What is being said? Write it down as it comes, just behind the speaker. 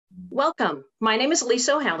Welcome. My name is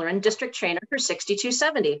Lisa O'Halloran, District Trainer for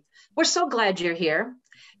 6270. We're so glad you're here.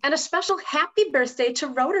 And a special happy birthday to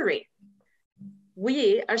Rotary.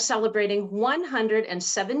 We are celebrating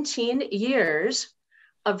 117 years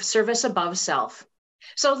of service above self.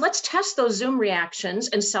 So let's test those Zoom reactions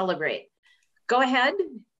and celebrate. Go ahead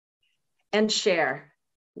and share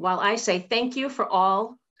while I say thank you for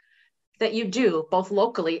all that you do, both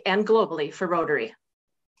locally and globally for Rotary.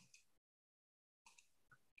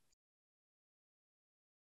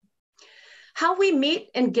 How we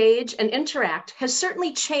meet, engage, and interact has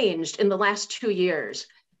certainly changed in the last 2 years.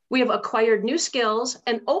 We have acquired new skills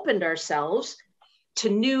and opened ourselves to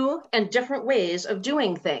new and different ways of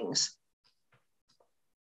doing things.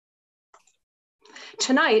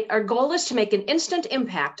 Tonight, our goal is to make an instant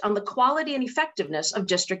impact on the quality and effectiveness of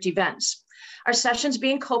district events. Our session's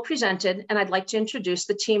being co-presented, and I'd like to introduce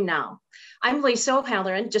the team now. I'm Lisa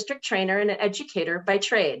O'Halloran, District Trainer and an educator by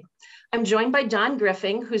trade. I'm joined by Don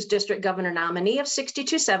Griffin, who's District Governor nominee of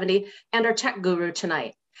 6270 and our tech guru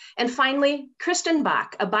tonight. And finally, Kristen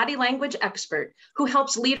Bach, a body language expert who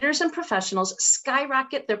helps leaders and professionals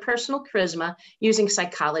skyrocket their personal charisma using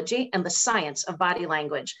psychology and the science of body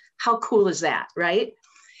language. How cool is that, right?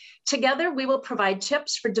 Together, we will provide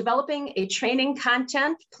tips for developing a training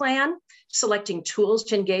content plan, selecting tools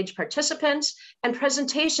to engage participants, and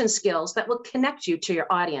presentation skills that will connect you to your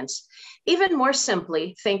audience. Even more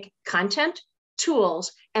simply, think content,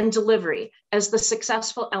 tools, and delivery as the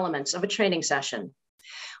successful elements of a training session.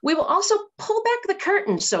 We will also pull back the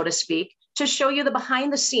curtain, so to speak, to show you the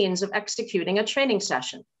behind the scenes of executing a training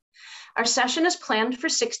session. Our session is planned for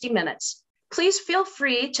 60 minutes. Please feel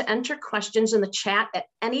free to enter questions in the chat at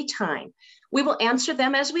any time. We will answer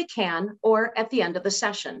them as we can or at the end of the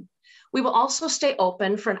session. We will also stay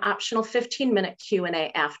open for an optional 15-minute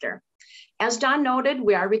Q&A after. As Don noted,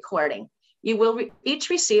 we are recording. You will each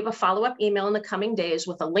receive a follow-up email in the coming days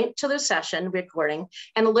with a link to the session recording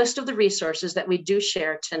and a list of the resources that we do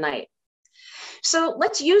share tonight. So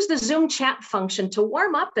let's use the Zoom chat function to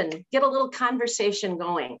warm up and get a little conversation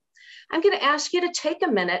going. I'm going to ask you to take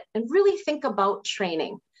a minute and really think about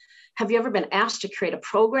training. Have you ever been asked to create a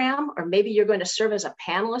program, or maybe you're going to serve as a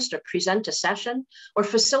panelist or present a session or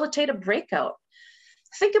facilitate a breakout?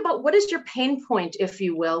 Think about what is your pain point, if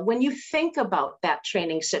you will, when you think about that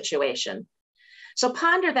training situation. So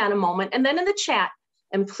ponder that a moment, and then in the chat,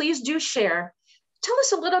 and please do share, tell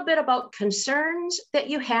us a little bit about concerns that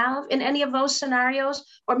you have in any of those scenarios,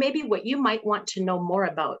 or maybe what you might want to know more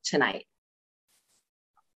about tonight.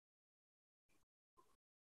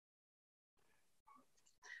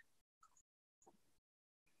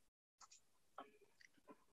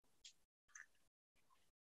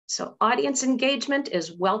 So audience engagement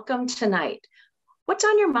is welcome tonight. What's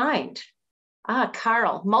on your mind?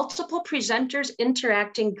 Carl, multiple presenters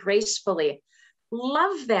interacting gracefully.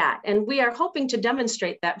 Love that. And we are hoping to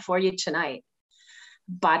demonstrate that for you tonight.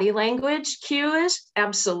 Body language cues,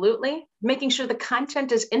 absolutely. Making sure the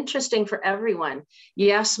content is interesting for everyone.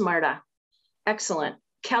 Yes, Marta. Excellent.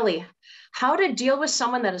 Kelly, how to deal with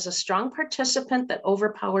someone that is a strong participant that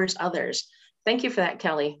overpowers others. Thank you for that,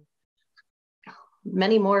 Kelly.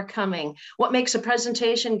 Many more coming. What makes a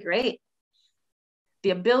presentation great?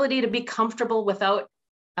 The ability to be comfortable without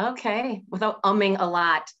umming a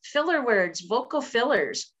lot. Filler words, vocal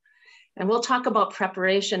fillers. And we'll talk about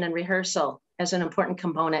preparation and rehearsal as an important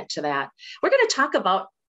component to that. We're going to talk about,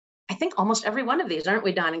 I think, almost every one of these, aren't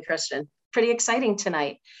we, Don and Kristen? Pretty exciting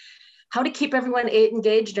tonight. How to keep everyone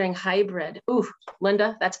engaged during hybrid. Ooh,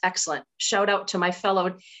 Linda, that's excellent. Shout out to my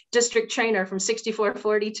fellow district trainer from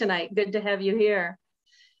 6440 tonight. Good to have you here.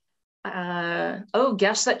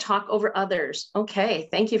 Guests that talk over others. Okay,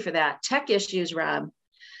 thank you for that. Tech issues, Rob.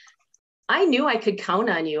 I knew I could count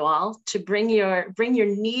on you all to bring your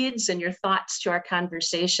needs and your thoughts to our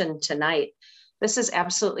conversation tonight. This is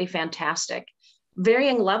absolutely fantastic.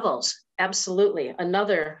 Varying levels, absolutely.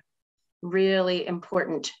 Another really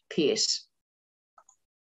important piece.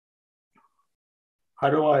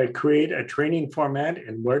 How do I create a training format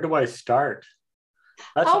and where do I start?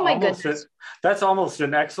 That's that's almost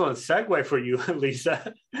an excellent segue for you,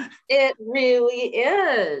 Lisa. It really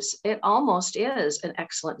is. It almost is an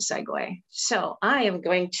excellent segue. So I am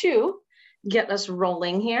going to get us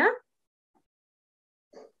rolling here.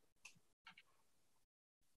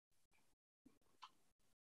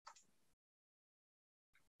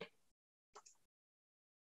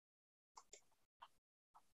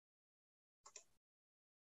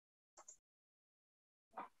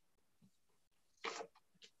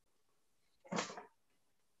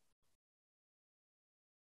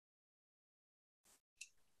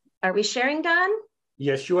 Are we sharing, Don?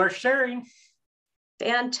 Yes, you are sharing.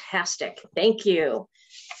 Fantastic, thank you.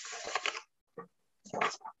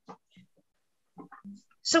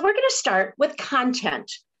 So we're going to start with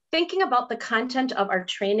content, thinking about the content of our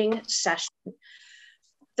training session.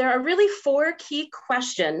 There are really 4 key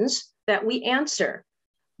questions that we answer.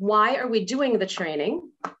 Why are we doing the training?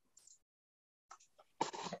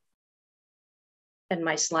 And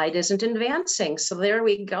my slide isn't advancing, so there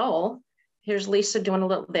we go. Here's Lisa doing a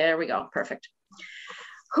little, there we go, perfect.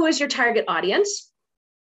 Who is your target audience?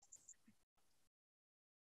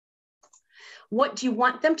 What do you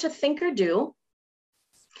want them to think or do?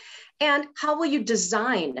 And how will you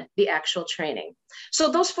design the actual training? So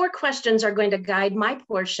those 4 questions are going to guide my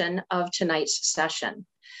portion of tonight's session.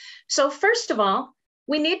 So first of all,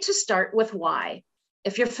 we need to start with why.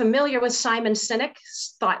 If you're familiar with Simon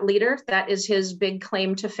Sinek's thought leader, that is his big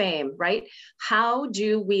claim to fame, right? How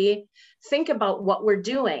do we think about what we're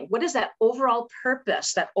doing? What is that overall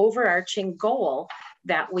purpose, that overarching goal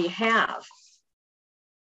that we have?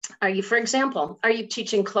 Are you, for example, are you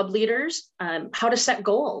teaching club leaders how to set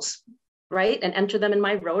goals, right? And enter them in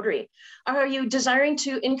my Rotary? Are you desiring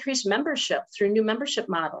to increase membership through new membership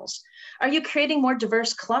models? Are you creating more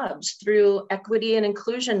diverse clubs through equity and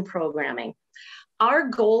inclusion programming? Our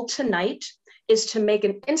goal tonight is to make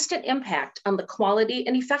an instant impact on the quality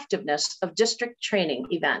and effectiveness of district training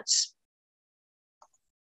events.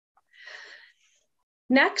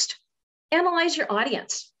 Next, analyze your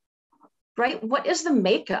audience, right? What is the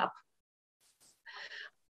makeup?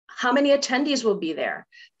 How many attendees will be there?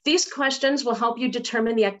 These questions will help you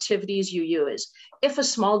determine the activities you use. If a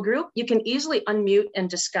small group, you can easily unmute and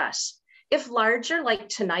discuss. If larger, like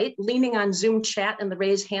tonight, leaning on Zoom chat and the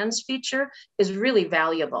raise hands feature is really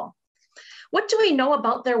valuable. What do we know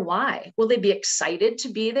about their why? Will they be excited to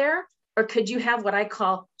be there? Or could you have what I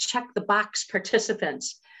call check the box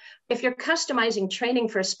participants? If you're customizing training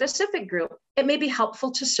for a specific group, it may be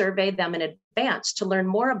helpful to survey them in advance to learn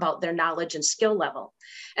more about their knowledge and skill level.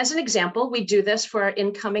 As an example, we do this for our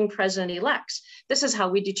incoming president-elects. This is how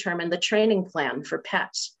we determine the training plan for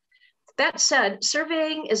pets. That said,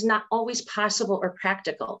 surveying is not always possible or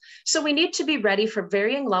practical, so we need to be ready for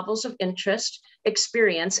varying levels of interest,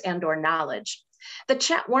 experience, and/or knowledge. The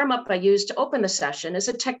chat warm-up I used to open the session is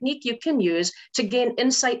a technique you can use to gain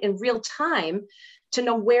insight in real time to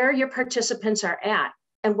know where your participants are at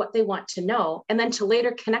and what they want to know, and then to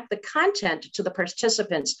later connect the content to the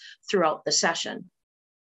participants throughout the session.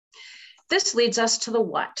 This leads us to the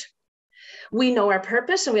what. We know our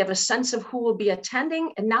purpose and we have a sense of who will be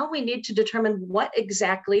attending, and now we need to determine what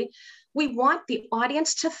exactly we want the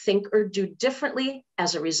audience to think or do differently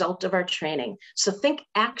as a result of our training. So think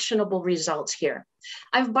actionable results here.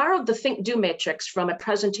 I've borrowed the Think Do matrix from a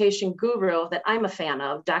presentation guru that I'm a fan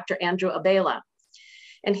of, Dr. Andrew Abela.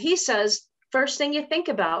 And he says, first thing you think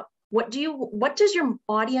about, what does your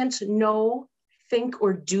audience know, think,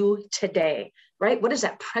 or do today, right? What is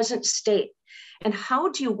that present state? And how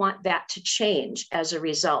do you want that to change as a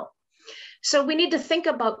result? So we need to think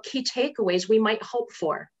about key takeaways we might hope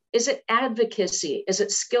for. Is it advocacy? Is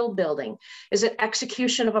it skill building? Is it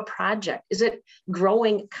execution of a project? Is it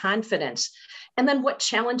growing confidence? And then what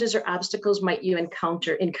challenges or obstacles might you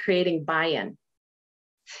encounter in creating buy-in?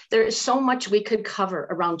 There is so much we could cover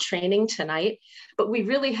around training tonight, but we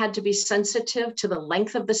really had to be sensitive to the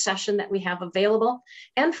length of the session that we have available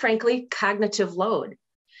and, frankly, cognitive load.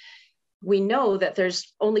 We know that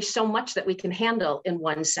there's only so much that we can handle in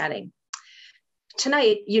one setting.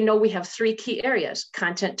 Tonight, you know we have 3 key areas: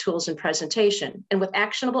 content, tools, and presentation. And with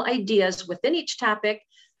actionable ideas within each topic,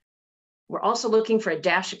 we're also looking for a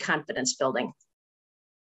dash of confidence building.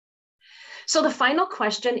 So the final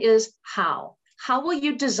question is how? How will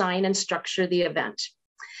you design and structure the event?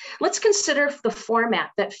 Let's consider the format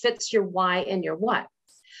that fits your why and your what.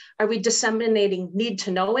 Are we disseminating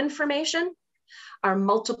need-to-know information? Are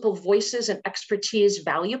multiple voices and expertise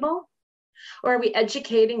valuable? Or are we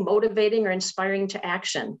educating, motivating, or inspiring to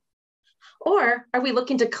action? Or are we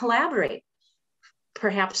looking to collaborate?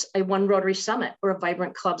 Perhaps a One Rotary Summit or a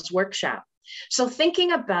Vibrant Clubs workshop. So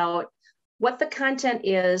thinking about what the content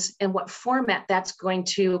is and what format that's going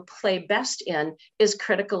to play best in is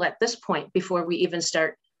critical at this point before we even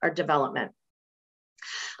start our development.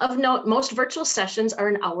 Of note, most virtual sessions are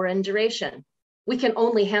an hour in duration. We can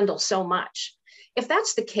only handle so much. If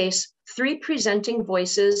that's the case, 3 presenting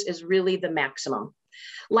voices is really the maximum.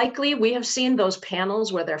 Likely, we have seen those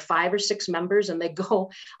panels where there are 5 or 6 members and they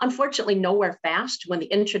go, unfortunately, nowhere fast when the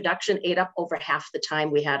introduction ate up over half the time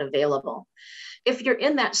we had available. If you're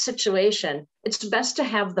in that situation, it's best to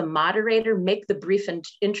have the moderator make the brief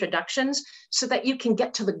introductions so that you can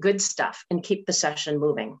get to the good stuff and keep the session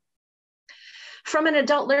moving. From an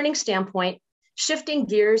adult learning standpoint, Shifting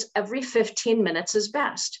gears every 15 minutes is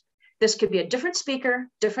best. This could be a different speaker,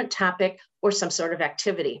 different topic, or some sort of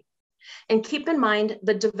activity. And keep in mind,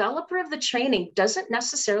 the developer of the training doesn't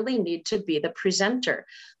necessarily need to be the presenter.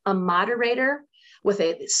 A moderator with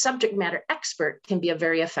a subject matter expert can be a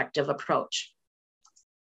very effective approach.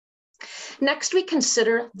 Next, we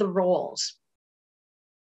consider the roles.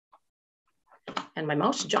 And my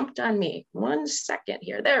mouse jumped on me. 1 second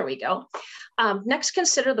here. There we go. Next,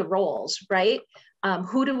 consider the roles, right?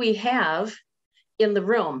 Who do we have in the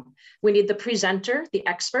room? We need the presenter, the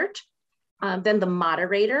expert, then the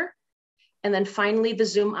moderator, and then finally the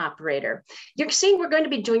Zoom operator. You're seeing we're going to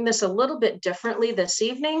be doing this a little bit differently this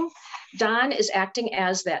evening. Don is acting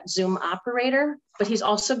as that Zoom operator, but he's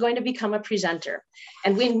also going to become a presenter.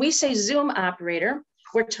 And when we say Zoom operator,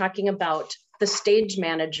 we're talking about the stage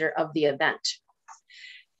manager of the event.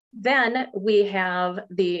 Then we have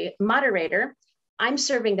the moderator. I'm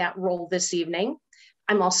serving that role this evening.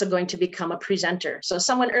 I'm also going to become a presenter. So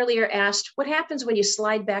someone earlier asked, what happens when you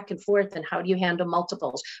slide back and forth and how do you handle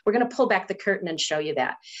multiples? We're going to pull back the curtain and show you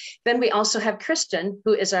that. Then we also have Kristen,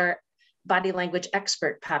 who is our body language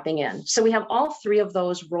expert, popping in. So we have all 3 of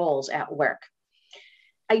those roles at work.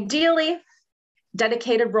 Ideally,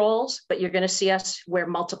 dedicated roles, but you're going to see us wear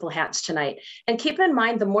multiple hats tonight. And keep in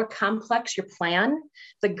mind, the more complex your plan,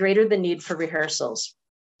 the greater the need for rehearsals.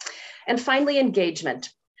 And finally, engagement.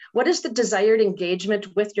 What is the desired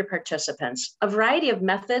engagement with your participants? A variety of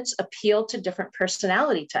methods appeal to different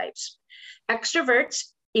personality types.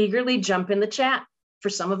 Extroverts eagerly jump in the chat. For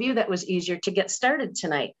some of you, that was easier to get started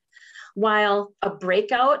tonight. While a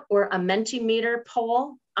breakout or a Mentimeter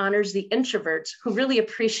poll honors the introverts who really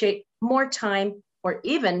appreciate more time or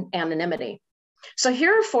even anonymity. So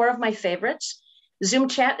here are 4 of my favorites. Zoom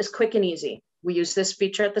chat is quick and easy. We use this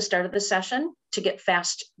feature at the start of the session to get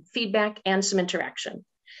fast feedback and some interaction.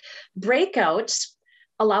 Breakouts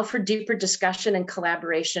allow for deeper discussion and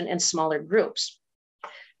collaboration in smaller groups.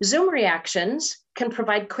 Zoom reactions can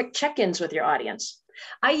provide quick check-ins with your audience.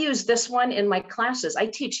 I use this one in my classes. I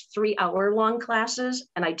teach 3-hour-long classes,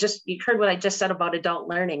 and you heard what I just said about adult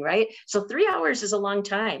learning, right? So 3 hours is a long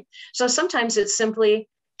time. So sometimes it's simply,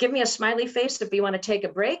 give me a smiley face if you want to take a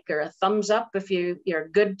break, or a thumbs up if you're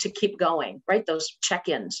good to keep going, right? Those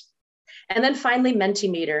check-ins. And then finally,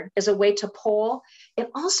 Mentimeter is a way to poll. It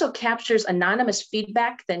also captures anonymous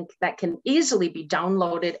feedback that can easily be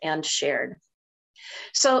downloaded and shared.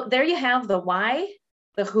 So there you have the why,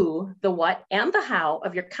 the who, the what, and the how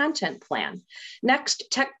of your content plan. Next,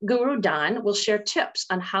 Tech Guru Don will share tips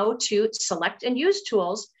on how to select and use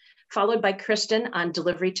tools, followed by Kristen on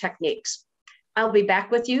delivery techniques. I'll be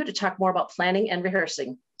back with you to talk more about planning and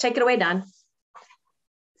rehearsing. Take it away, Don.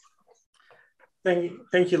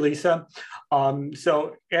 Thank you, Lisa.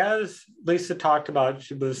 So as Lisa talked about,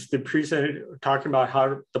 she was the presenter talking about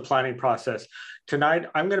how the planning process. Tonight,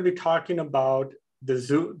 I'm going to be talking about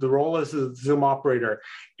the role as a Zoom operator.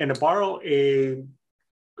 And to borrow a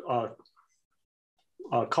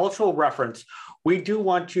cultural reference, we do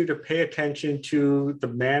want you to pay attention to the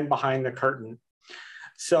man behind the curtain.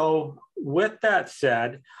 So with that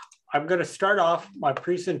said, I'm going to start off my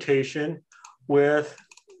presentation with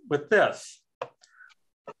this.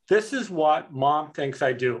 This is what Mom thinks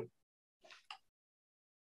I do.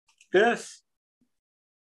 This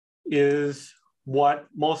is what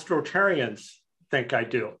most Rotarians think I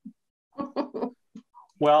do.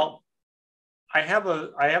 Well, I have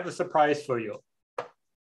a surprise for you.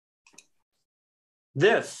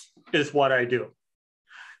 This is what I do.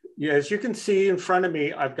 As you can see in front of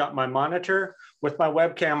me, I've got my monitor with my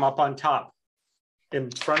webcam up on top.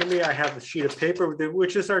 In front of me, I have a sheet of paper,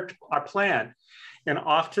 which is our plan. And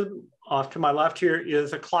off to my left here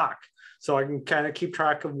is a clock, so I can kind of keep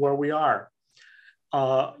track of where we are.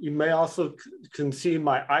 You may also can see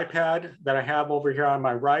my iPad that I have over here on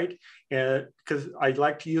my right, and because I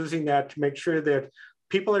like using that to make sure that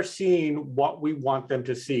people are seeing what we want them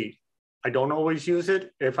to see. I don't always use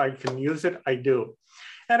it. If I can use it, I do.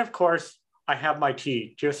 And of course, I have my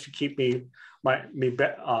tea just to keep me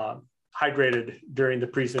hydrated during the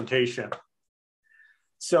presentation.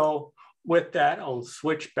 So with that, I'll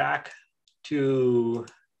switch back to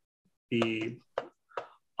the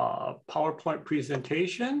PowerPoint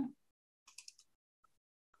presentation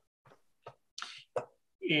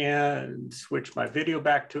and switch my video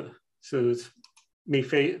back to, so it's me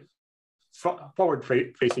forward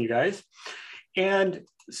facing you guys. And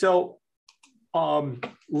so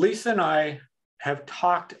Lisa and I have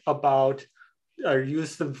talked about, or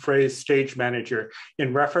used the phrase stage manager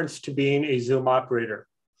in reference to being a Zoom operator.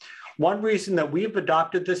 One reason that we've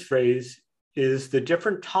adopted this phrase is the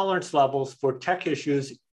different tolerance levels for tech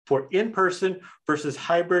issues for in-person versus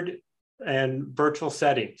hybrid and virtual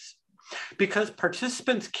settings. Because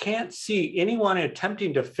participants can't see anyone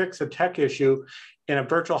attempting to fix a tech issue in a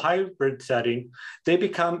virtual hybrid setting, they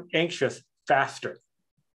become anxious faster.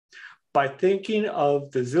 By thinking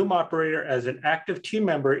of the Zoom operator as an active team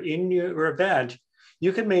member in your event,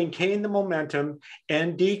 you can maintain the momentum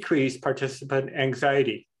and decrease participant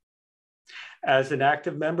anxiety. As an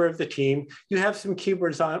active member of the team, you have some key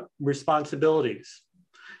responsibilities.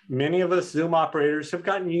 Many of us Zoom operators have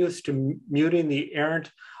gotten used to muting the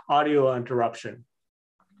errant audio interruption.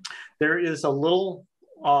 There is a little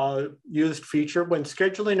used feature when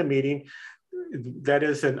scheduling a meeting that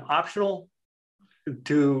is an optional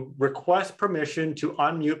to request permission to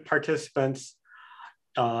unmute participants.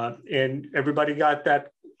 And everybody got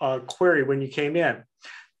that query when you came in.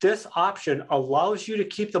 This option allows you to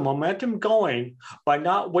keep the momentum going by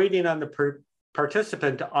not waiting on the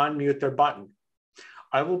participant to unmute their button.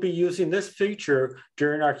 I will be using this feature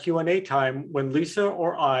during our Q&A time when Lisa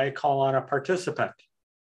or I call on a participant.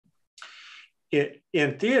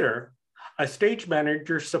 In theater, a stage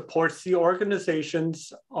manager supports the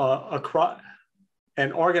organizations across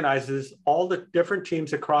and organizes all the different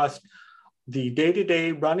teams across the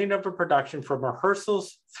day-to-day running of a production from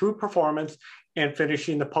rehearsals through performance and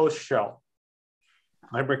finishing the post-show.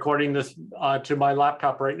 I'm recording this to my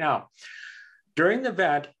laptop right now. During the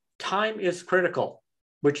event, time is critical,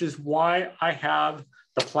 which is why I have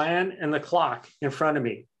the plan and the clock in front of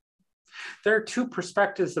me. There are two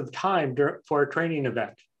perspectives of time for a training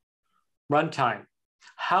event. Runtime,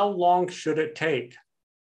 how long should it take?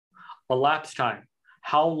 Elapsed time,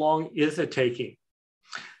 how long is it taking?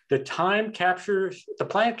 The plan captures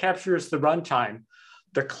the runtime.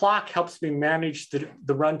 The clock helps me manage the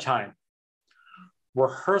runtime.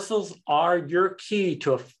 Rehearsals are your key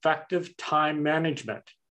to effective time management.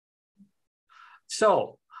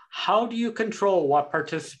 So, how do you control what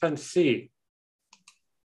participants see?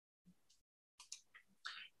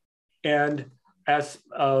 And as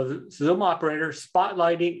a Zoom operator,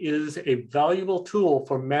 spotlighting is a valuable tool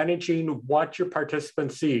for managing what your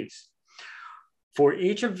participant sees. For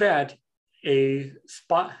each event, a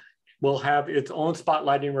spot will have its own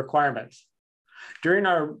spotlighting requirements. During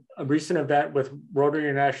our recent event with Rotary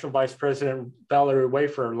International Vice President Valerie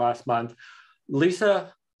Wafer last month, Lisa's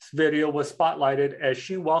video was spotlighted as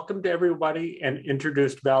she welcomed everybody and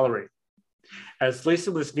introduced Valerie. As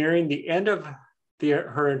Lisa was nearing the end of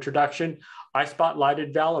her introduction, I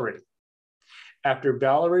spotlighted Valerie. After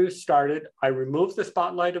Valerie started, I removed the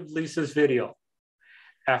spotlight of Lisa's video.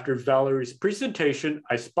 After Valerie's presentation,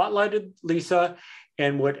 I spotlighted Lisa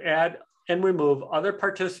and would add and remove other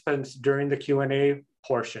participants during the Q&A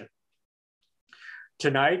portion.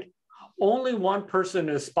 Tonight, only one person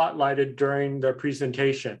is spotlighted during the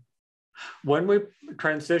presentation. When we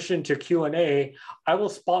transition to Q&A, I will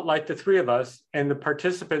spotlight the three of us and the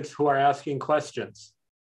participants who are asking questions.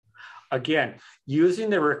 Again,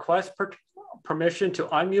 using the request permission to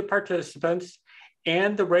unmute participants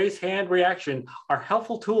and the raise hand reaction are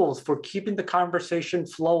helpful tools for keeping the conversation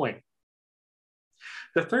flowing.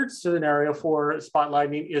 The third scenario for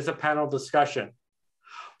spotlighting is a panel discussion.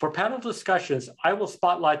 For panel discussions, I will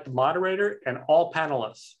spotlight the moderator and all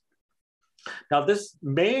panelists. Now, this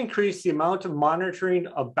may increase the amount of monitoring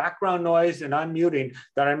of background noise and unmuting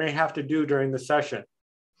that I may have to do during the session.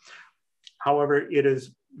 However, it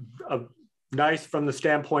is nice from the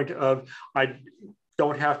standpoint of I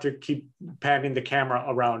don't have to keep panning the camera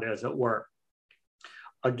around, as it were.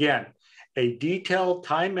 Again, a detailed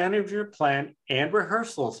time management plan and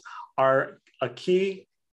rehearsals are a key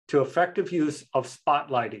to effective use of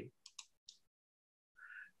spotlighting.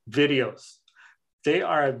 Videos. They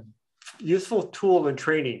are a useful tool in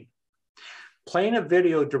training. Playing a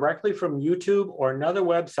video directly from YouTube or another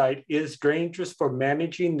website is dangerous for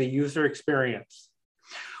managing the user experience.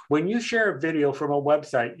 When you share a video from a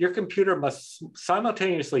website, your computer must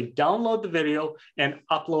simultaneously download the video and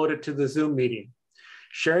upload it to the Zoom meeting.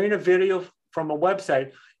 Sharing a video from a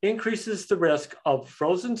website increases the risk of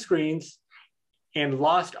frozen screens and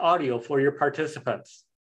lost audio for your participants.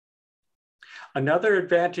 Another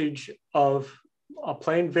advantage of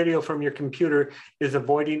playing video from your computer is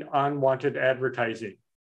avoiding unwanted advertising.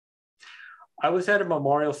 I was at a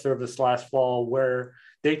memorial service last fall where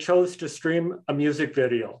they chose to stream a music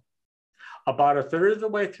video. About a third of the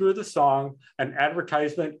way through the song, an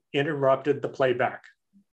advertisement interrupted the playback.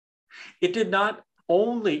 It did not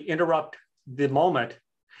only interrupt the moment,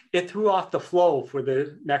 it threw off the flow for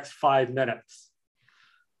the next 5 minutes.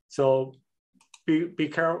 So be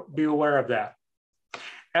aware of that.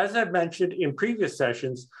 As I've mentioned in previous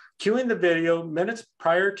sessions, Cueing the video minutes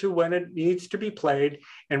prior to when it needs to be played,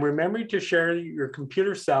 and remembering to share your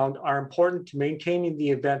computer sound are important to maintaining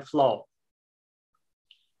the event flow.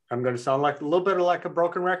 I'm going to sound like a little bit like a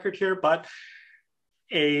broken record here, but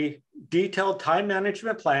a detailed time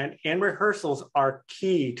management plan and rehearsals are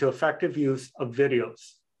key to effective use of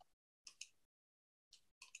videos.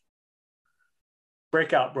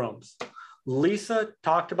 Breakout rooms. Lisa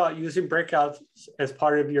talked about using breakouts as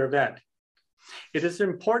part of your event. It is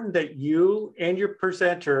important that you and your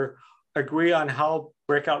presenter agree on how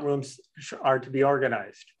breakout rooms are to be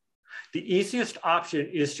organized. The easiest option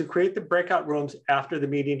is to create the breakout rooms after the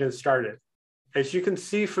meeting has started. As you can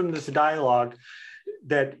see from this dialogue,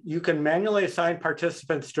 that you can manually assign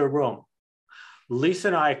participants to a room. Lisa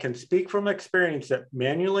and I can speak from experience that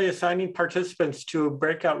manually assigning participants to a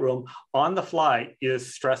breakout room on the fly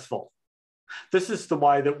is stressful. This is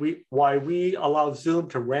why we allow Zoom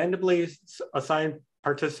to randomly assign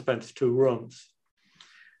participants to rooms.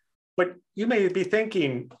 But you may be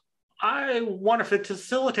thinking, I want a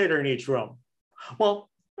facilitator in each room. Well,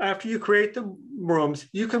 after you create the rooms,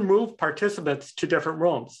 you can move participants to different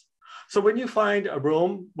rooms. So when you find a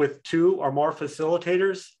room with 2 or more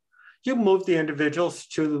facilitators, you move the individuals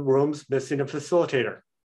to the rooms missing a facilitator.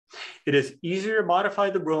 It is easier to modify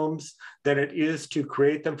the rooms than it is to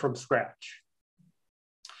create them from scratch.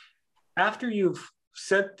 After you've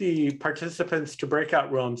sent the participants to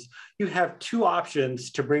breakout rooms, you have 2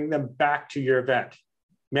 options to bring them back to your event,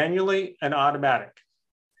 manually and automatic.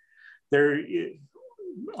 There's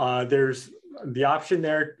the option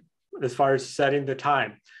there as far as setting the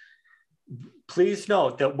time. Please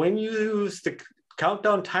note that when you use the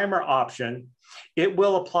countdown timer option, it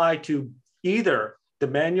will apply to either the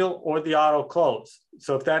manual or the auto close.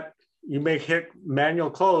 So if that, you may hit manual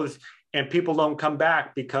close and people don't come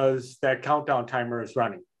back because that countdown timer is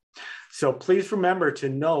running. So please remember to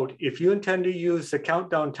note if you intend to use the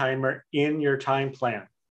countdown timer in your time plan.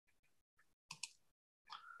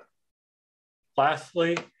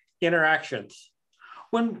 Lastly, interactions.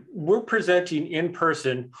 When we're presenting in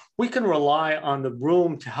person, we can rely on the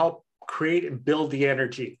room to help create and build the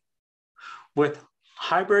energy. With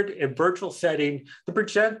hybrid and virtual setting, the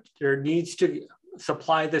presenter needs to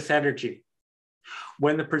supply this energy.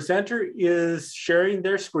 When the presenter is sharing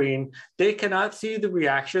their screen, they cannot see the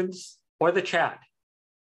reactions or the chat.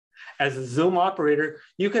 As a Zoom operator,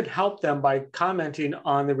 you can help them by commenting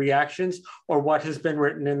on the reactions or what has been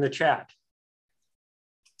written in the chat.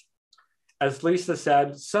 As Lisa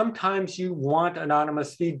said, sometimes you want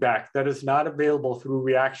anonymous feedback that is not available through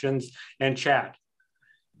reactions and chat.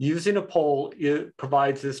 Using a poll, it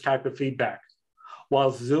provides this type of feedback. While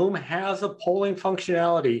Zoom has a polling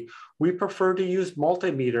functionality, we prefer to use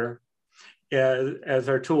Multimeter as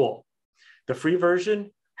our tool. The free version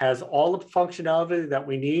has all the functionality that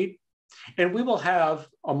we need, and we will have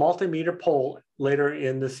a Multimeter poll later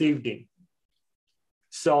in this evening.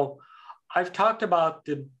 So I've talked about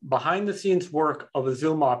the behind the scenes work of a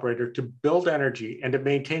Zoom operator to build energy and to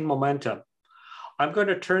maintain momentum. I'm going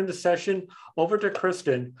to turn the session over to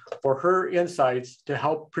Kristen for her insights to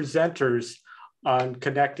help presenters on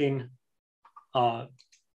connecting with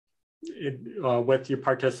your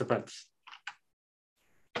participants.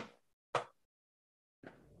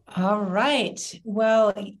 All right.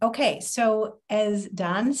 Well, okay. So as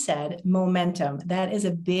Don said, momentum, that is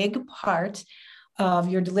a big part of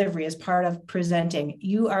your delivery as part of presenting.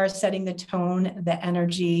 You are setting the tone, the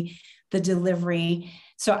energy, the delivery.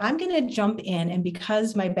 So I'm going to jump in, and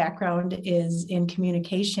because my background is in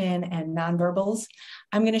communication and nonverbals,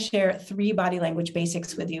 I'm going to share 3 body language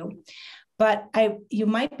basics with you. But you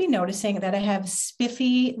might be noticing that I have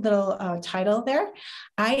spiffy little title there.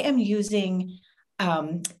 I am using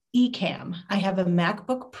Ecamm. I have a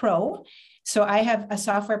MacBook Pro. So I have a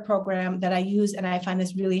software program that I use, and I find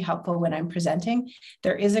this really helpful when I'm presenting.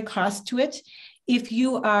 There is a cost to it. If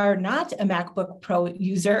you are not a MacBook Pro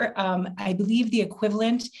user, I believe the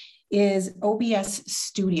equivalent is OBS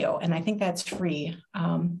Studio, and I think that's free.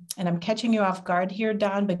 And I'm catching you off guard here,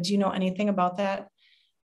 Don, but do you know anything about that?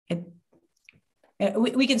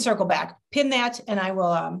 We can circle back, pin that, and I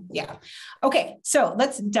will, yeah. Okay, so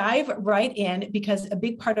let's dive right in, because a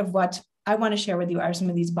big part of what I want to share with you are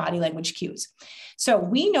some of these body language cues. So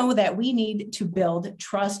we know that we need to build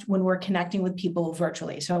trust when we're connecting with people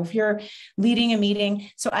virtually. So if you're leading a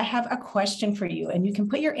meeting, so I have a question for you, and you can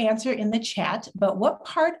put your answer in the chat, but what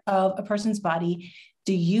part of a person's body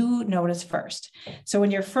do you notice first? So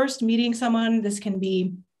when you're first meeting someone, this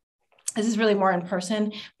is really more in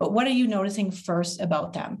person, but what are you noticing first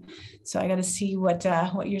about them? So I got to see what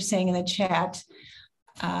you're saying in the chat.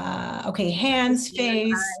 Okay, hands,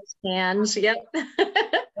 face. Hands, yep.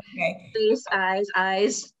 Okay. Face,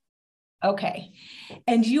 eyes. Okay,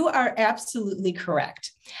 and you are absolutely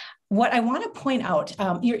correct. What I want to point out,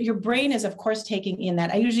 your brain is, of course, taking in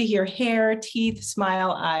that. I usually hear hair, teeth,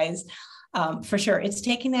 smile, eyes, for sure. It's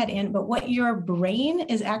taking that in, but what your brain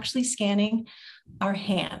is actually scanning are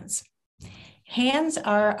hands. Hands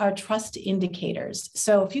are our trust indicators.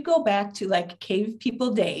 So if you go back to like cave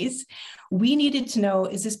people days, we needed to know,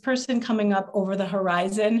 is this person coming up over the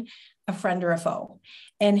horizon, a friend or a foe?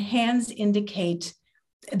 And hands indicate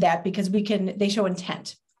that because they show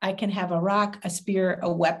intent. I can have a rock, a spear,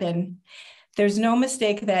 a weapon. There's no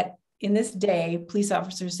mistake that in this day, police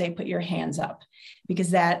officers say, put your hands up,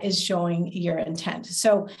 because that is showing your intent.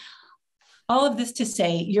 So all of this to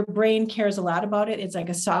say, your brain cares a lot about it. It's like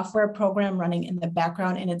a software program running in the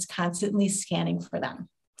background, and it's constantly scanning for them.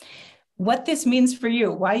 What this means for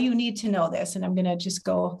you, why you need to know this, and I'm going to just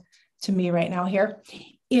go to me right now here,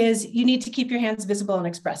 is you need to keep your hands visible and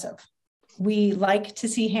expressive. We like to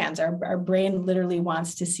see hands. Our brain literally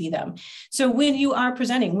wants to see them. So when you are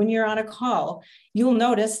presenting, when you're on a call, you'll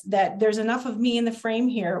notice that there's enough of me in the frame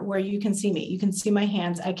here where you can see me. You can see my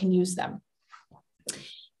hands. I can use them.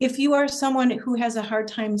 If you are someone who has a hard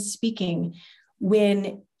time speaking,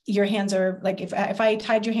 when your hands are like, if I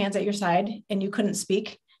tied your hands at your side and you couldn't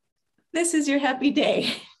speak, this is your happy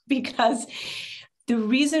day. Because the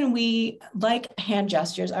reason we like hand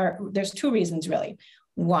gestures there's two reasons really.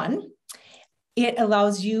 One, it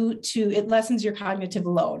lessens your cognitive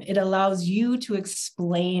load. It allows you to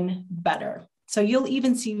explain better. So you'll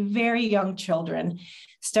even see very young children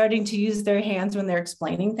starting to use their hands when they're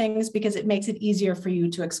explaining things, because it makes it easier for you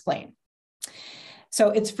to explain.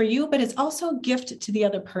 So it's for you, but it's also a gift to the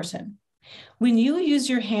other person. When you use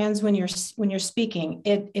your hands when you're speaking,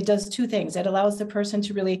 it does two things. It allows the person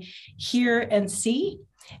to really hear and see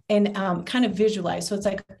and kind of visualize. So it's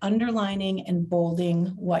like underlining and bolding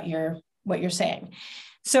what you're saying.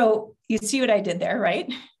 So you see what I did there, right?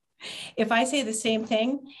 If I say the same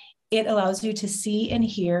thing, it allows you to see and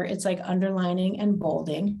hear. It's like underlining and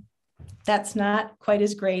bolding. That's not quite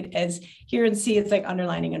as great as hear and see. It's like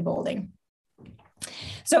underlining and bolding.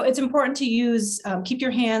 So it's important to use, keep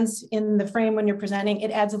your hands in the frame when you're presenting.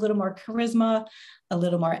 It adds a little more charisma, a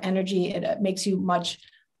little more energy. It makes you much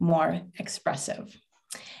more expressive.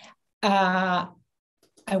 I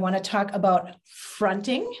want to talk about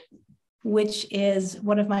fronting, which is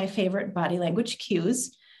one of my favorite body language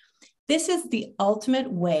cues. This is the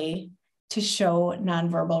ultimate way to show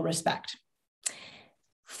nonverbal respect.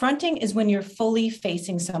 Fronting is when you're fully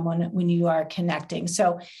facing someone, when you are connecting.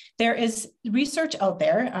 So there is research out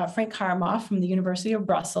there. Frank Karmoff from the University of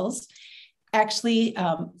Brussels actually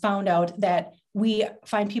found out that we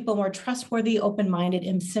find people more trustworthy, open-minded,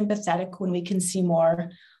 and sympathetic when we can see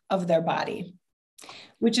more of their body.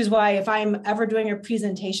 Which is why if I'm ever doing a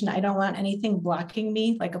presentation, I don't want anything blocking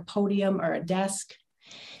me, like a podium or a desk.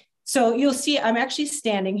 So you'll see I'm actually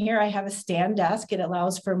standing here. I have a stand desk. It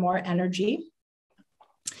allows for more energy,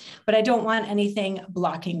 but I don't want anything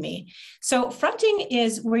blocking me. So fronting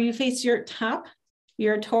is where you face your top,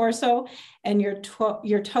 your torso, and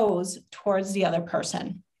your toes towards the other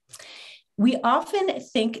person. We often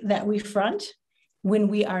think that we front when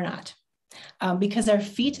we are not, because our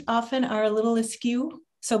feet often are a little askew.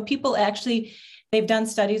 So people actually, they've done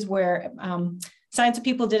studies where Science of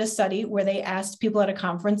People did a study where they asked people at a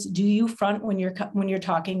conference, do you front when you're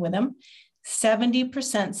talking with them?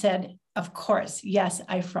 70% said, of course, yes,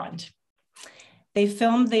 I front. They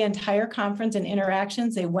filmed the entire conference and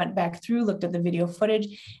interactions. They went back through, looked at the video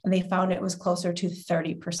footage, and they found it was closer to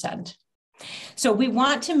 30%. So we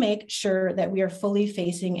want to make sure that we are fully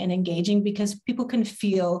facing and engaging, because people can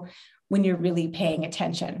feel when you're really paying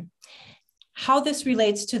attention. How this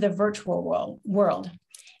relates to the virtual world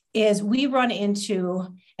is we run into,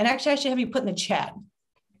 and actually I should have you put in the chat,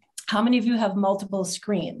 how many of you have multiple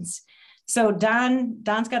screens? So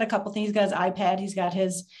Don's got a couple things. He's got his iPad, he's got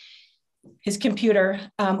his computer.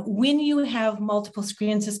 When you have multiple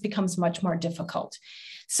screens, this becomes much more difficult.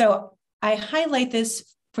 So I highlight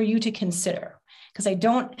this for you to consider, because I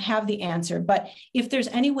don't have the answer, but if there's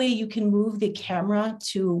any way you can move the camera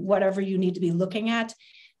to whatever you need to be looking at,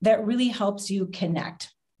 that really helps you connect.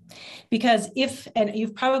 Because and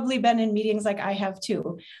you've probably been in meetings like I have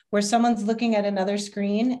too, where someone's looking at another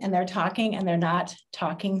screen and they're talking and they're not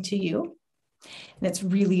talking to you. And it's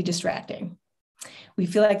really distracting. We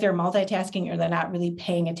feel like they're multitasking or they're not really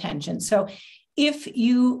paying attention. So if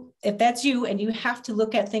that's you and you have to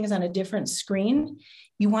look at things on a different screen,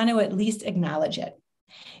 you want to at least acknowledge it.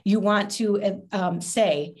 You want to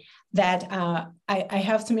say, that I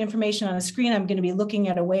have some information on the screen. I'm going to be looking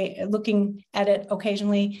at it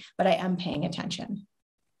occasionally, but I am paying attention.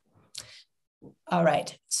 All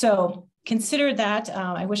right, so consider that.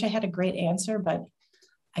 I wish I had a great answer, but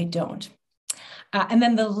I don't. And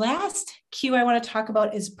then the last cue I want to talk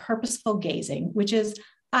about is purposeful gazing, which is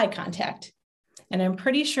eye contact. And I'm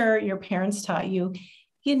pretty sure your parents taught you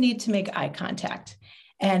need to make eye contact,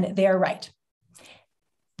 and they are right.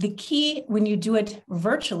 The key when you do it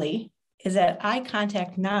virtually is that eye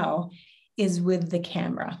contact now is with the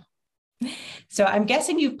camera. So I'm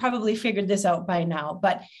guessing you've probably figured this out by now,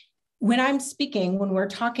 but when I'm speaking, when we're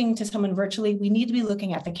talking to someone virtually, we need to be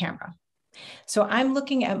looking at the camera. So I'm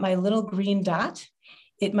looking at my little green dot.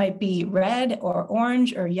 It might be red or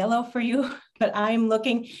orange or yellow for you, but I'm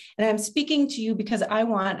looking and I'm speaking to you because I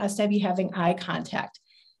want us to be having eye contact.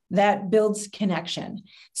 That builds connection.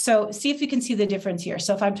 So see if you can see the difference here.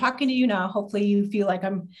 So if I'm talking to you now, hopefully you feel like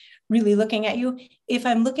I'm really looking at you. If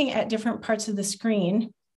I'm looking at different parts of the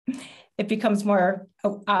screen, it becomes more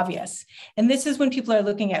obvious. And this is when people are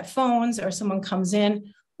looking at phones or someone comes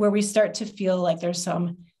in where we start to feel like there's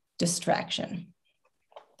some distraction.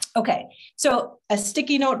 Okay, so a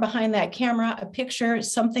sticky note behind that camera, a picture,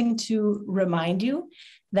 something to remind you,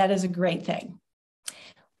 that is a great thing.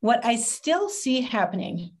 What I still see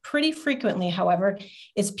happening pretty frequently, however,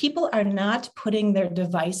 is people are not putting their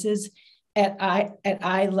devices at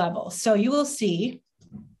eye level. So you will see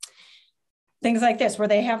things like this, where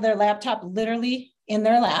they have their laptop literally in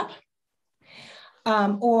their lap,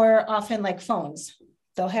 or often like phones.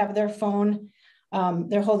 They'll have their phone,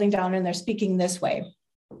 they're holding down and they're speaking this way.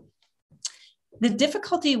 The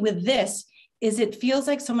difficulty with this is it feels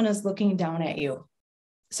like someone is looking down at you.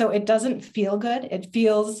 So it doesn't feel good. It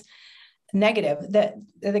feels negative. That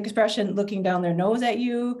the expression looking down their nose at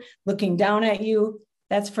you, looking down at you,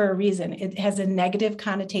 that's for a reason. It has a negative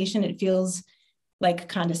connotation. It feels like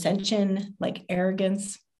condescension, like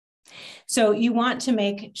arrogance. So you want to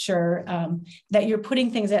make sure that you're putting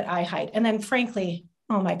things at eye height. And then frankly,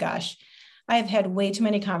 oh my gosh, I've had way too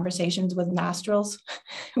many conversations with nostrils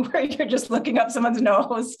where you're just looking up someone's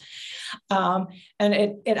nose. And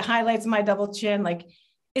it highlights my double chin. Like,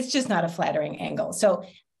 it's just not a flattering angle. So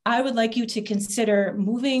I would like you to consider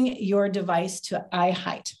moving your device to eye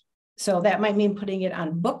height. So that might mean putting it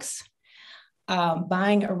on books,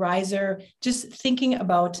 buying a riser, just thinking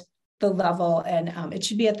about the level, and it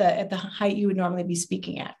should be at the height you would normally be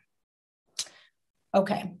speaking at.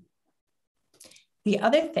 Okay. The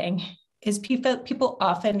other thing is people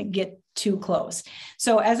often get too close.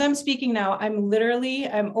 So as I'm speaking now, I'm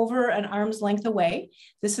over an arm's length away.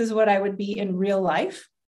 This is what I would be in real life.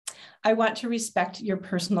 I want to respect your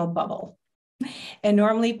personal bubble. And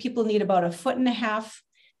normally people need about 1.5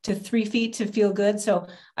 to 3 feet to feel good. So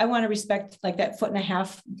I want to respect like that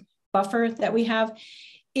 1.5 buffer that we have.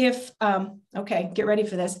 If, okay, get ready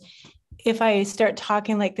for this. If I start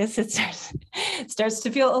talking like this, it starts to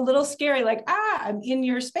feel a little scary, like, I'm in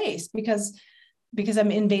your space because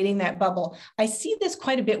I'm invading that bubble. I see this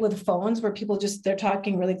quite a bit with phones where people they're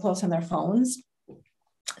talking really close on their phones.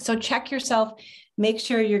 So check yourself, make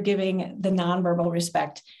sure you're giving the nonverbal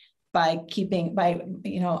respect by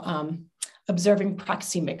observing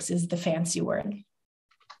proxemics is the fancy word.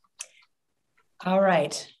 All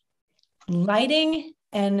right, lighting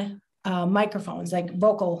and microphones, like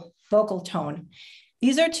vocal tone.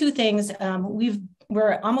 These are two things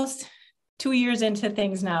we're almost 2 years into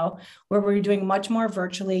things now where we're doing much more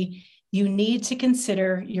virtually. You need to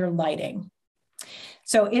consider your lighting.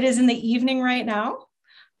 So it is in the evening right now.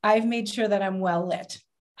 I've made sure that I'm well lit.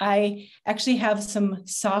 I actually have some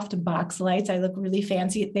soft box lights. I look really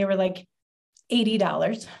fancy. They were like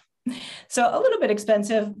 $80. So a little bit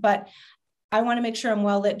expensive, but I want to make sure I'm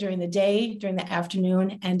well lit during the day, during the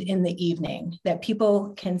afternoon, and in the evening, that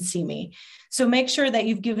people can see me. So make sure that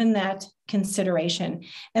you've given that consideration.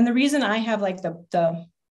 And the reason I have like the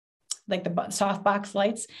soft box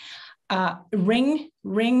lights, ring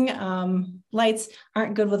lights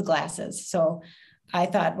aren't good with glasses. So I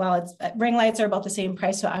thought, well, ring lights are about the same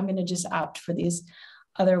price, so I'm going to just opt for these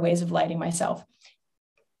other ways of lighting myself.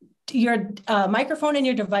 Your microphone in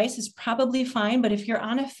your device is probably fine, but if you're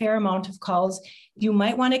on a fair amount of calls, you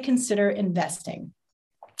might want to consider investing,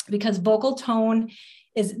 because vocal tone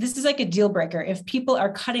this is like a deal breaker. If people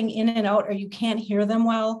are cutting in and out or you can't hear them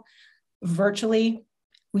well virtually,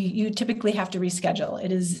 you typically have to reschedule.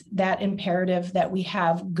 It is that imperative that we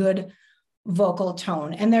have good vocal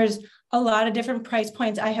tone. And there's a lot of different price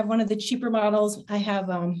points. I have one of the cheaper models. I have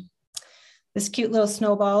this cute little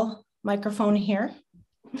snowball microphone here.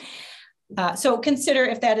 So consider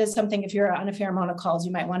if that is something, if you're on a fair amount of calls,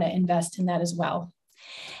 you might want to invest in that as well.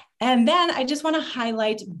 And then I just want to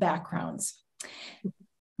highlight backgrounds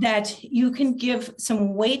that you can give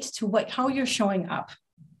some weight to how you're showing up.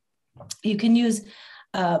 You can use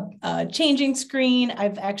a changing screen.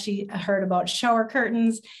 I've actually heard about shower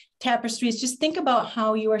curtains, tapestries. Just think about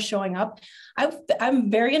how you are showing up.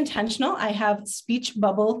 I'm very intentional. I have speech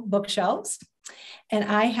bubble bookshelves, and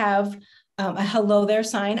I have a hello there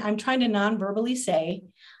sign. I'm trying to non-verbally say,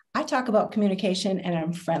 I talk about communication and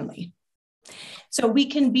I'm friendly. So we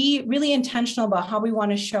can be really intentional about how we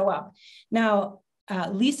want to show up. Now,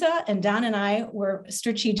 Lisa and Don and I were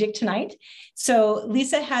strategic tonight. So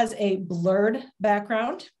Lisa has a blurred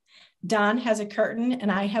background, Don has a curtain,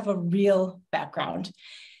 and I have a real background.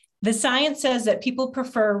 The science says that people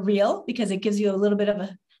prefer real because it gives you a little bit of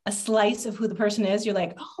a slice of who the person is. You're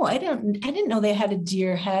like, oh, I didn't know they had a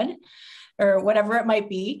deer head or whatever it might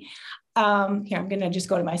be. Here, I'm going to just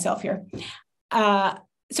go to myself here.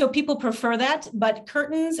 So people prefer that, but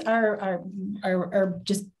curtains are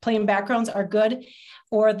just plain backgrounds are good,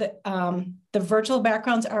 or the virtual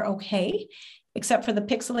backgrounds are okay, except for the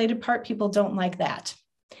pixelated part. People don't like that.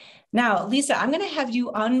 Now, Lisa, I'm going to have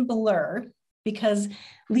you unblur because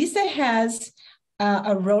Lisa has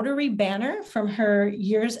a Rotary banner from her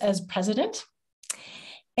years as president,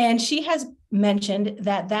 and she has mentioned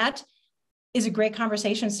that is a great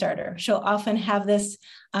conversation starter. She'll often have this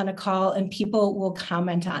on a call and people will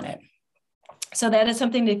comment on it. So that is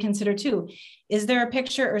something to consider too. Is there a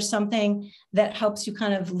picture or something that helps you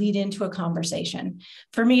kind of lead into a conversation?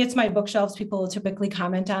 For me, it's my bookshelves. People will typically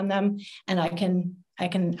comment on them and I can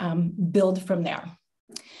build from there.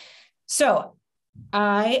 So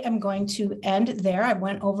I am going to end there. I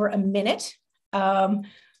went over a minute.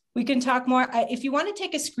 We can talk more. If you want to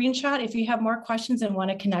take a screenshot, if you have more questions and want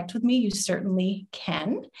to connect with me, you certainly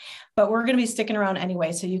can, but we're going to be sticking around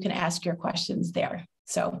anyway, so you can ask your questions there.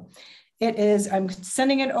 So I'm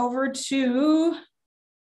sending it over to...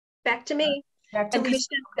 Back to me. Back to and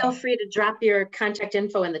Kristen, feel free to drop your contact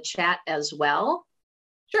info in the chat as well.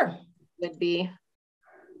 Sure. Would be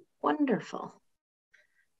wonderful.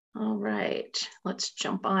 All right, let's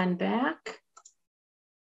jump on back.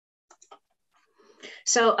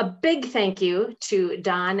 So a big thank you to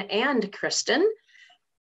Don and Kristen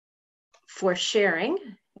for sharing.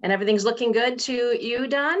 And everything's looking good to you,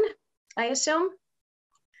 Don, I assume?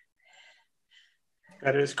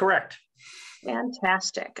 That is correct.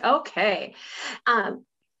 Fantastic. Okay.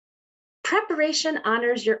 Preparation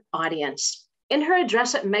honors your audience. In her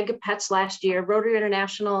address at Megapets last year, Rotary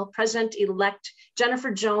International President-elect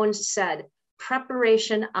Jennifer Jones said,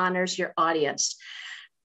 preparation honors your audience.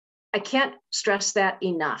 I can't stress that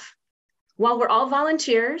enough. While we're all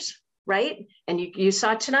volunteers, right? And you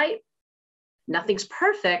saw tonight, nothing's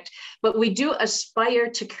perfect, but we do aspire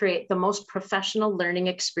to create the most professional learning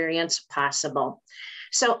experience possible.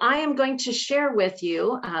 So I am going to share with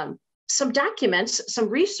you some documents, some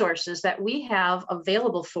resources that we have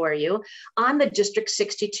available for you on the District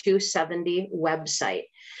 6270 website.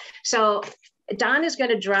 So Don is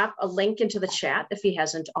going to drop a link into the chat if he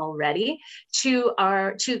hasn't already to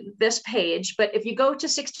this page. But if you go to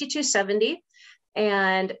 6270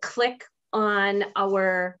 and click on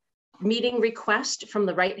our meeting request from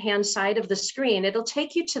the right-hand side of the screen, it'll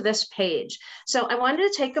take you to this page. So I wanted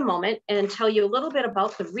to take a moment and tell you a little bit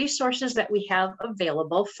about the resources that we have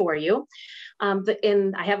available for you.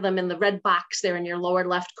 I have them in the red box there in your lower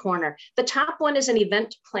left corner. The top one is an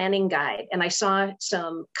event planning guide. And I saw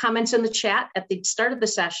some comments in the chat at the start of the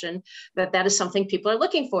session that is something people are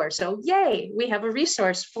looking for. So yay, we have a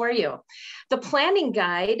resource for you. The planning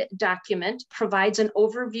guide document provides an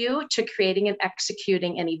overview to creating and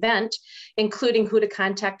executing an event, including who to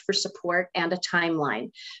contact for support and a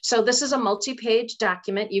timeline. So this is a multi-page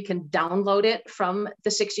document. You can download it from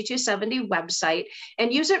the 6270 website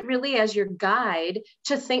and use it really as your guide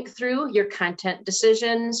to think through your content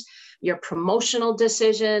decisions, your promotional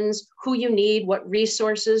decisions, who you need, what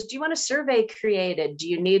resources. Do you want a survey created? Do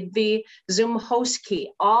you need the Zoom host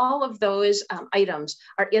key? All of those items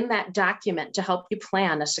are in that document to help you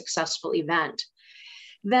plan a successful event.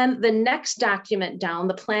 Then the next document down,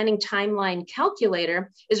 the planning timeline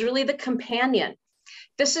calculator, is really the companion.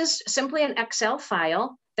 This is simply an Excel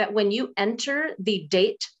file that when you enter the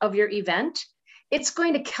date of your event, it's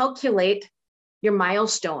going to calculate your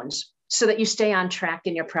milestones so that you stay on track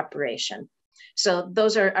in your preparation. So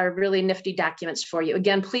those are really nifty documents for you.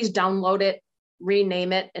 Again, please download it,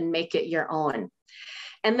 rename it, and make it your own.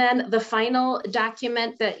 And then the final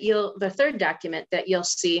document the third document that you'll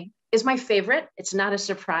see is my favorite. It's not a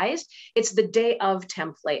surprise. It's the day of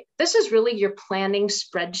template. This is really your planning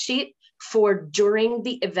spreadsheet for during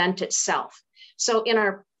the event itself. So in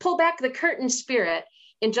our pull back the curtain spirit,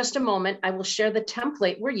 In just a moment, I will share the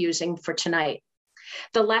template we're using for tonight.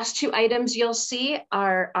 The last two items you'll see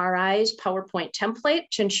are RI's PowerPoint template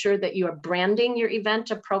to ensure that you are branding your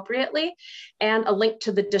event appropriately, and a link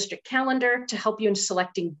to the district calendar to help you in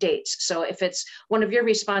selecting dates. So if it's one of your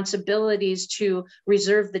responsibilities to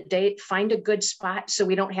reserve the date, find a good spot so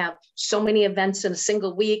we don't have so many events in a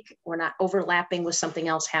single week. We're not overlapping with something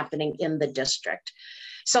else happening in the district.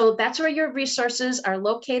 So that's where your resources are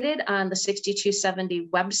located on the 6270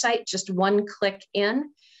 website, just one click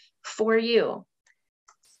in for you.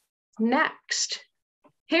 Next,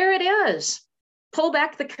 here it is. Pull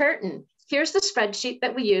back the curtain. Here's the spreadsheet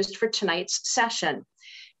that we used for tonight's session.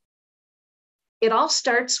 It all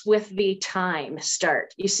starts with the time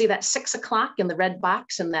start. You see that 6 o'clock in the red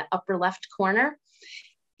box in that upper left corner?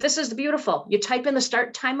 This is beautiful. You type in the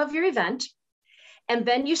start time of your event, and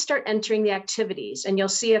then you start entering the activities. And you'll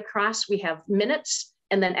see across we have minutes,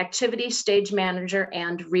 and then activity, stage manager,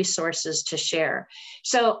 and resources to share.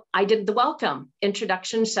 So I did the welcome,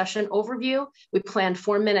 introduction, session overview. We planned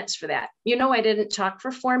 4 minutes for that. You know, I didn't talk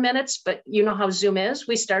for 4 minutes, but you know how Zoom is.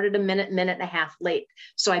 We started a minute and a half late.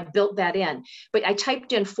 So I built that in. But I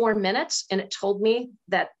typed in 4 minutes and it told me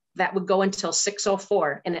that that would go until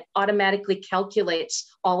 6:04, and it automatically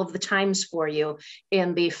calculates all of the times for you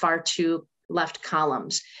in the far two left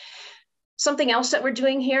columns. Something else that we're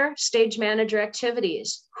doing here, stage manager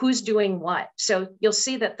activities, who's doing what. So you'll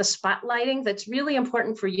see that the spotlighting that's really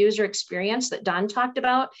important for user experience that Don talked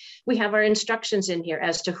about, we have our instructions in here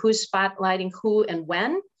as to who's spotlighting who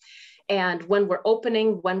and when we're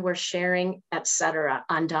opening, when we're sharing, et cetera,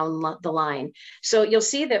 on down the line. So you'll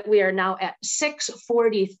see that we are now at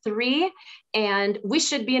 6:43 and we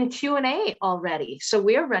should be in Q&A already. So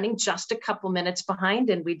we are running just a couple minutes behind,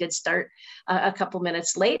 and we did start a couple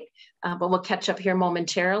minutes late, but we'll catch up here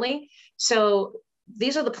momentarily. So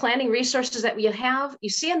these are the planning resources that we have. You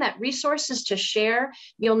see in that resources to share,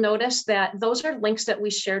 you'll notice that those are links that we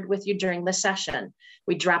shared with you during the session.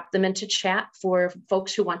 We dropped them into chat for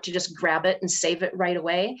folks who want to just grab it and save it right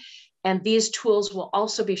away. And these tools will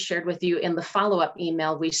also be shared with you in the follow-up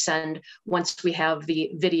email we send once we have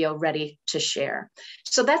the video ready to share.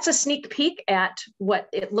 So that's a sneak peek at what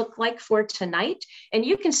it looked like for tonight. And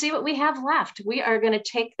you can see what we have left. We are going to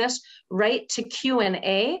take this right to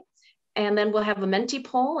Q&A. And then we'll have a Menti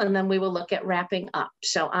poll, and then we will look at wrapping up.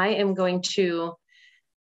 So I am going to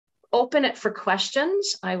open it for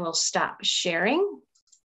questions. I will stop sharing.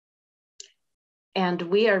 And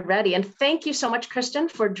we are ready. And thank you so much, Kristen,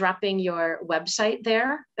 for dropping your website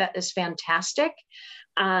there. That is fantastic.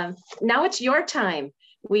 Now it's your time.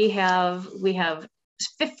 We have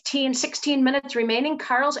 16 minutes remaining.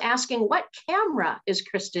 Carl's asking, what camera is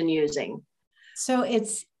Kristen using? So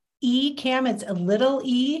it's eCam, it's a little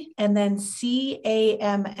e, and then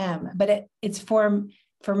CAMM, but it's for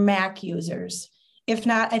Mac users. If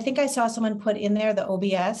not, I think I saw someone put in there the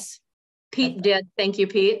OBS. Pete did. Thank you,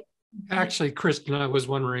 Pete. Actually, Kristen, I was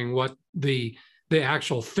wondering what the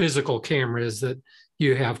actual physical camera is that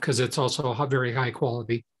you have, because it's also very high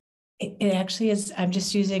quality. It actually is. I'm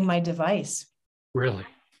just using my device. Really?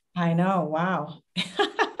 I know. Wow.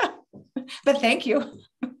 But thank you.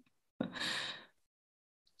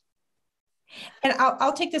 And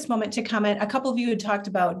I'll take this moment to comment. A couple of you had talked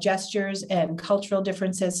about gestures and cultural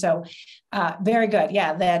differences. So very good.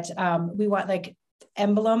 Yeah, that we want like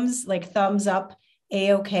emblems, like thumbs up,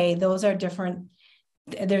 A-OK. Those are different.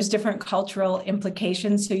 There's different cultural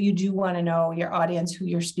implications. So you do want to know your audience, who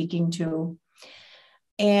you're speaking to.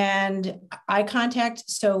 And eye contact.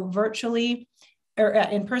 So virtually, or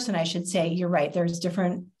in person, I should say, you're right. There's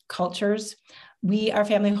different cultures. Our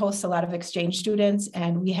family hosts a lot of exchange students,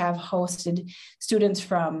 and we have hosted students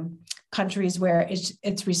from countries where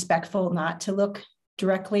it's respectful not to look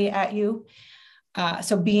directly at you.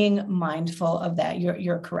 So being mindful of that,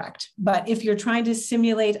 you're correct. But if you're trying to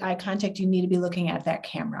simulate eye contact, you need to be looking at that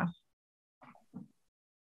camera.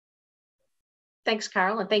 Thanks,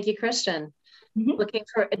 Carl, and thank you, Kristen. Mm-hmm. Looking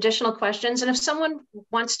for additional questions. And if someone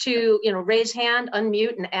wants to, raise hand,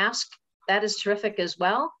 unmute, and ask, that is terrific as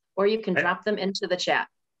well. Or you can drop them into the chat.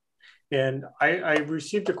 And I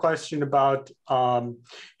received a question about,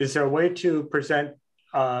 is there a way to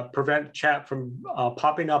prevent chat from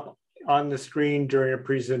popping up on the screen during a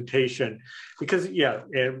presentation? Because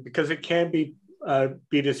it can be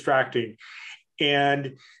distracting.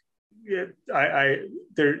 And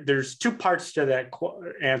there's two parts to that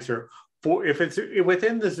answer. If it's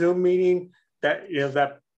within the Zoom meeting, that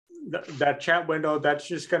chat window, that's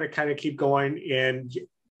just going to kind of keep going. And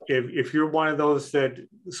if you're one of those that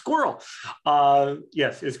squirrel,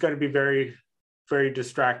 yes, it's going to be very, very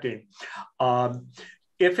distracting.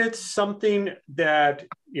 if it's something that,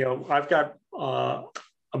 you know, I've got a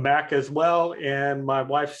Mac as well, and my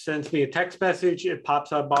wife sends me a text message, it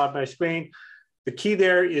pops up on my screen. The key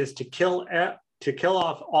there is to kill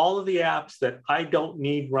off all of the apps that I don't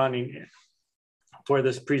need running for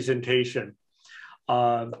this presentation.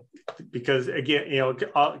 Because again, you know,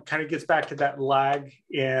 it kind of gets back to that lag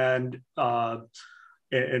and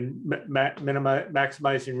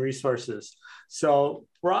maximizing resources. So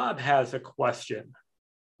Rob has a question.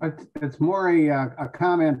 It's more a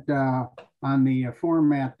comment on the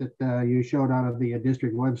format that you showed out of the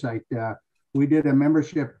district website. We did a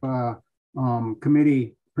membership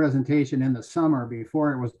committee presentation in the summer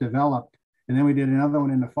before it was developed. And then we did another one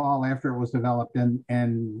in the fall after it was developed.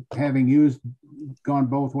 And having gone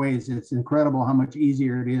both ways, it's incredible how much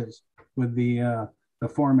easier it is with the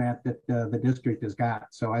format that the district has got.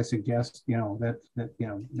 So I suggest, you know,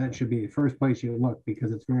 that should be the first place you look,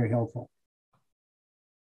 because it's very helpful.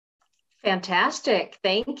 Fantastic,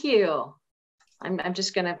 thank you. I'm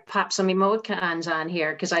just going to pop some emoticons on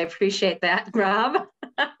here because I appreciate that, Rob.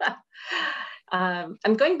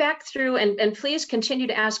 I'm going back through and please continue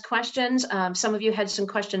to ask questions. Some of you had some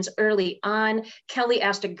questions early on. Kelly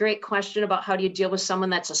asked a great question about how do you deal with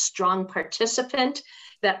someone that's a strong participant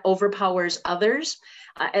that overpowers others.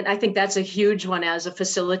 And I think that's a huge one as a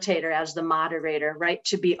facilitator, as the moderator, right?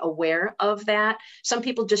 To be aware of that. Some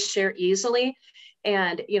people just share easily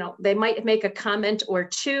and, you know, they might make a comment or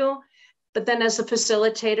two, but then as a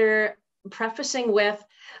facilitator, prefacing with,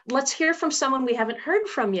 let's hear from someone we haven't heard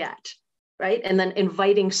from yet. Right? And then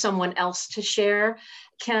inviting someone else to share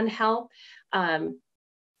can help. In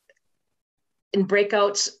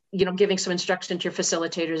breakouts, you know, giving some instruction to your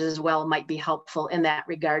facilitators as well might be helpful in that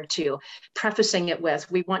regard too. Prefacing it with,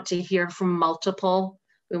 we want to hear from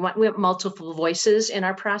we want multiple voices in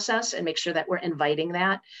our process, and make sure that we're inviting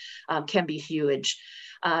that can be huge.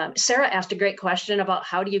 Sarah asked a great question about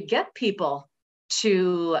how do you get people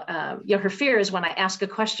to, you know, her fear is when I ask a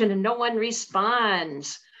question and no one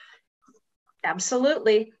responds.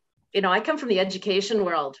 Absolutely. You know, I come from the education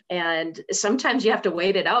world and sometimes you have to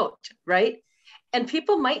wait it out, right? And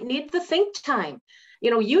people might need the think time.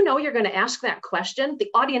 You know you're going to ask that question.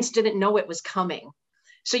 The audience didn't know it was coming.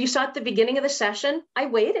 So you saw at the beginning of the session, I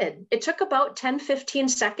waited. It took about 10, 15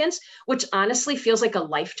 seconds, which honestly feels like a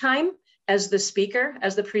lifetime as the speaker,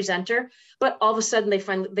 as the presenter, but all of a sudden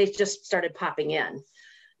they just started popping in.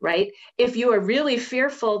 Right? If you are really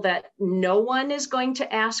fearful that no one is going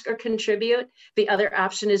to ask or contribute, the other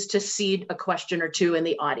option is to seed a question or two in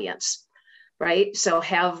the audience, right? So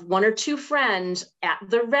have one or two friends at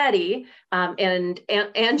the ready, and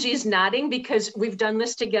Angie's nodding because we've done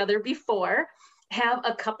this together before. Have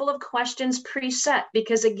a couple of questions preset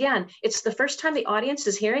because again, it's the first time the audience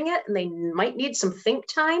is hearing it and they might need some think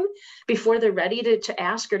time before they're ready to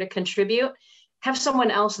ask or to contribute. Have someone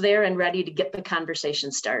else there and ready to get the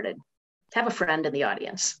conversation started. Have a friend in the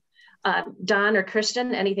audience. Don or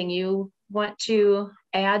Kristen, anything you want to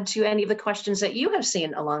add to any of the questions that you have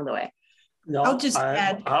seen along the way? No, I'll just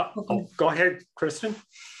add. Go ahead, Kristen.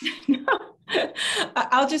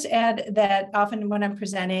 I'll just add that often when I'm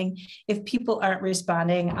presenting, if people aren't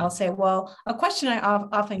responding, I'll say, well, a question I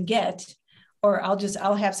often get, or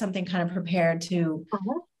I'll have something kind of prepared to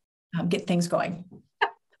get things going.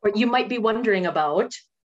 Or you might be wondering about.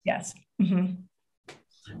 Yes. Mm-hmm.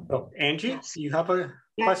 Oh, Angie, you have a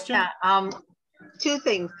question? Yeah, two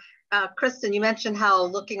things. Kristen, you mentioned how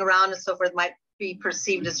looking around and so forth might be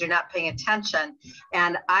perceived as you're not paying attention.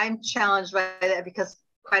 And I'm challenged by that because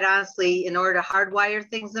quite honestly, in order to hardwire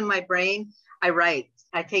things in my brain, I write,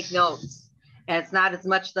 I take notes. And it's not as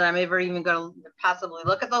much that I'm ever even going to possibly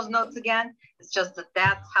look at those notes again. It's just that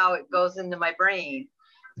that's how it goes into my brain.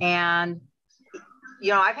 And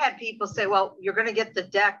you know, I've had people say, well, you're going to get the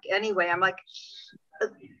deck anyway. I'm like,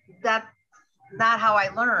 that's not how I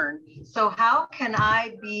learn. So how can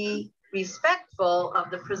I be respectful of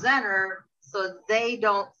the presenter so they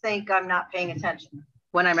don't think I'm not paying attention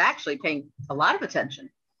when I'm actually paying a lot of attention?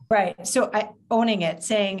 Right. So owning it,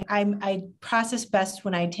 saying I process best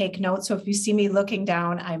when I take notes. So if you see me looking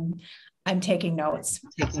down, I'm taking notes.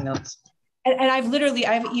 Taking notes. And I've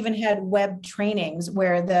even had web trainings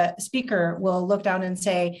where the speaker will look down and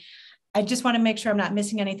say, I just want to make sure I'm not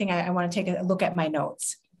missing anything. I want to take a look at my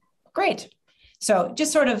notes. Great. So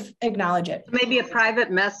just sort of acknowledge it. Maybe a private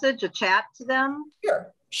message, a chat to them?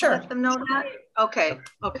 Sure. Let them know that? Okay.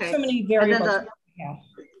 So many variables.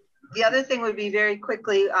 The other thing would be very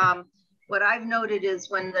quickly, what I've noted is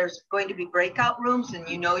when there's going to be breakout rooms and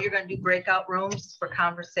you know you're going to do breakout rooms for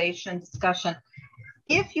conversation, discussion,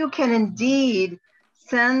 if you can indeed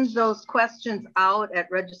send those questions out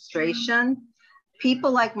at registration,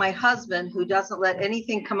 people like my husband, who doesn't let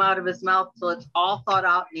anything come out of his mouth till it's all thought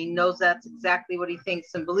out and he knows that's exactly what he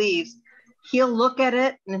thinks and believes, he'll look at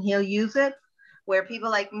it and he'll use it, where people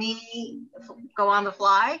like me go on the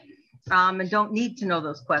fly and don't need to know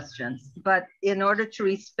those questions. But in order to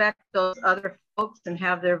respect those other folks and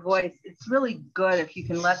have their voice, it's really good if you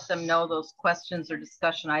can let them know those questions or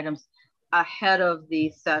discussion items ahead of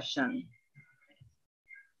the session.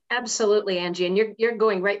 Absolutely, Angie. And you're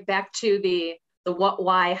going right back to the what,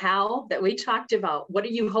 why, how that we talked about. What are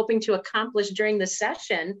you hoping to accomplish during the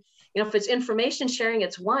session? You know, if it's information sharing,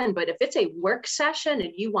 it's one, but if it's a work session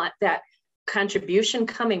and you want that contribution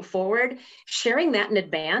coming forward, sharing that in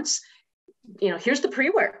advance, you know, here's the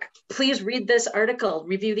pre-work. Please read this article,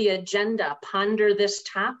 review the agenda, ponder this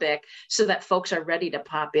topic so that folks are ready to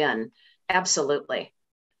pop in. Absolutely.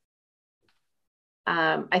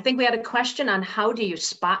 I think we had a question on how do you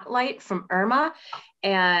spotlight from Irma.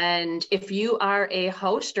 And if you are a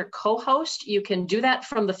host or co-host, you can do that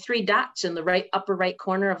from the 3 dots in the upper right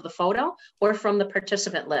corner of the photo or from the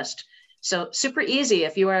participant list. So super easy.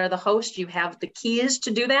 If you are the host, you have the keys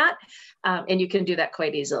to do that, and you can do that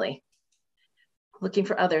quite easily. Looking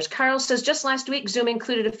for others. Carl says, just last week, Zoom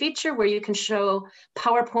included a feature where you can show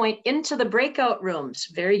PowerPoint into the breakout rooms.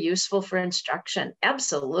 Very useful for instruction.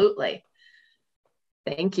 Absolutely.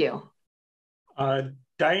 Thank you.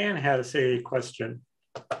 Diane has a question.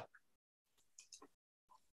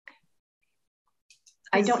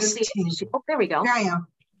 I don't see it. Oh, there we go. Here I am.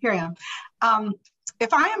 Here I am.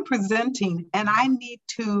 If I am presenting and I need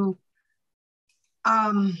to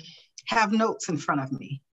have notes in front of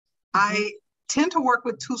me, I tend to work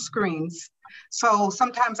with 2 screens. So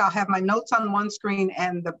sometimes I'll have my notes on one screen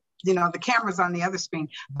and the camera's on the other screen.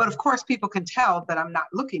 But of course, people can tell that I'm not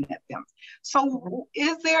looking at them. So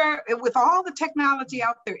is there, with all the technology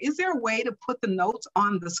out there, is there a way to put the notes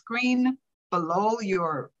on the screen below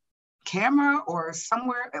your camera or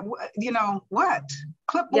somewhere, what?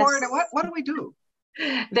 Clipboard, Yes. or what do we do?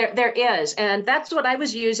 There is, and that's what I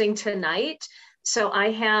was using tonight. So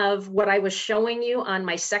I have what I was showing you on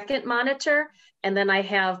my second monitor, and then I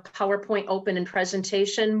have PowerPoint open in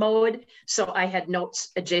presentation mode. So I had notes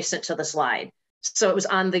adjacent to the slide. So it was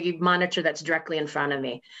on the monitor that's directly in front of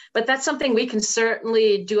me. But that's something we can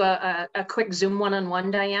certainly do a quick Zoom one-on-one,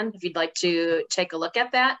 Diane, if you'd like to take a look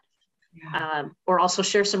at that. Yeah. Or also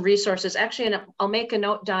share some resources. Actually, and I'll make a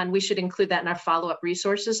note, Don, we should include that in our follow-up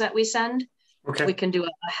resources that we send. Okay. We can do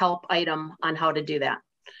a help item on how to do that.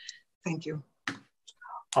 Thank you.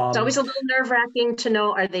 It's always a little nerve-wracking to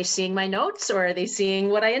know, are they seeing my notes or are they seeing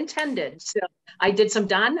what I intended? So I did some,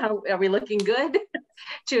 Don, how are we looking good?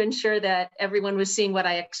 To ensure that everyone was seeing what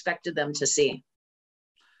I expected them to see.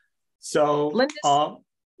 So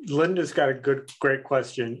Linda's got a great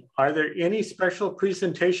question. Are there any special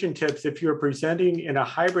presentation tips if you're presenting in a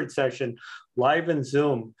hybrid session live in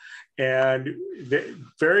Zoom? And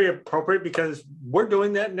very appropriate because we're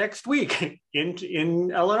doing that next week in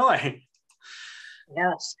Illinois.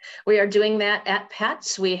 Yes, we are doing that at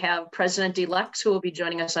PETS. We have President-elects who will be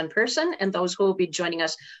joining us in person and those who will be joining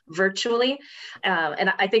us virtually. And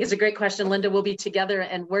I think it's a great question. Linda will be together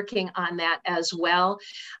and working on that as well.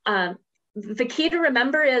 The key to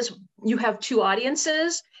remember is you have 2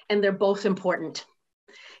 audiences and they're both important.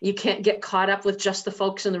 You can't get caught up with just the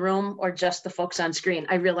folks in the room or just the folks on screen.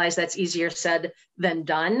 I realize that's easier said than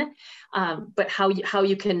done, but how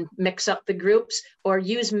you can mix up the groups or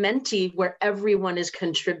use Menti where everyone is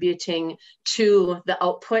contributing to the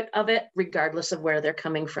output of it, regardless of where they're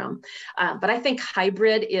coming from. But I think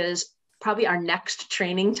hybrid is probably our next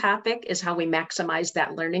training topic, is how we maximize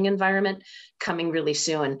that learning environment, coming really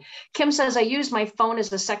soon. Kim says, I use my phone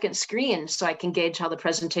as a second screen so I can gauge how the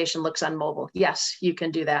presentation looks on mobile. Yes, you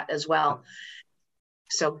can do that as well.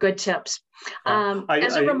 So good tips. As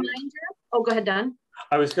a reminder, oh, go ahead, Don.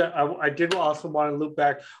 I did also want to loop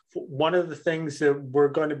back. One of the things that we're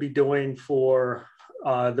going to be doing for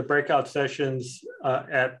the breakout sessions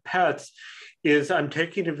at PETS is I'm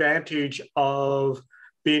taking advantage of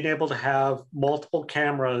being able to have multiple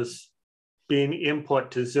cameras being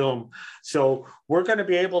input to Zoom. So we're going to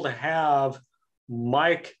be able to have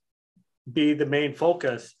Mike be the main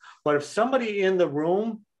focus. But if somebody in the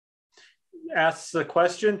room asks a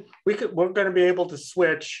question, we're going to be able to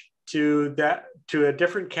switch to a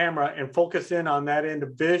different camera and focus in on that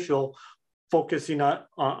individual focusing on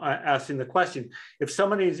asking the question. If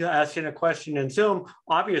somebody's asking a question in Zoom,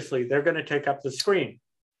 obviously they're going to take up the screen.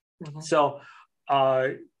 Mm-hmm. So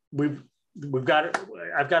I've got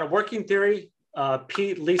a working theory.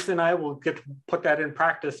 Pete, Lisa, and I will get to put that in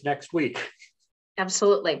practice next week.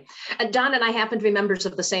 Absolutely. Don and I happen to be members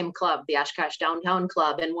of the same club, the Oshkosh Downtown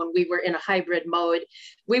Club. And when we were in a hybrid mode,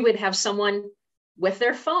 we would have someone with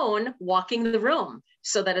their phone walking the room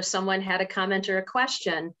so that if someone had a comment or a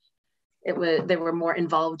question, they were more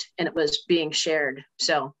involved and it was being shared.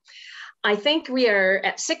 So I think we are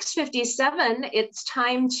at 6:57. It's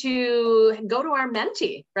time to go to our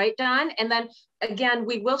Menti, right, Don? And then again,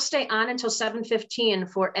 we will stay on until 7:15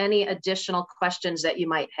 for any additional questions that you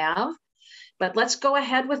might have. But let's go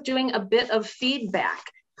ahead with doing a bit of feedback.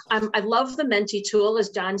 I love the Menti tool. As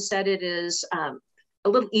Don said, it is a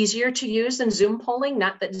little easier to use than Zoom polling.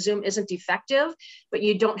 Not that Zoom isn't effective, but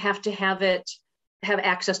you don't have to have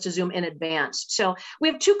access to Zoom in advance. So we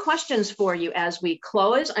have two questions for you as we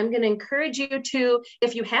close. I'm going to encourage you to,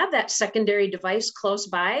 if you have that secondary device close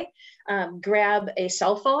by, grab a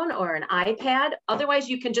cell phone or an iPad. Otherwise,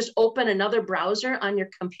 you can just open another browser on your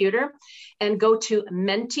computer and go to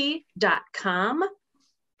menti.com,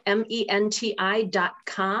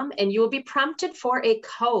 menti.com, and you will be prompted for a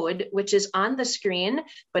code, which is on the screen.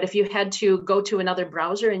 But if you had to go to another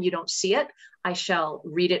browser and you don't see it, I shall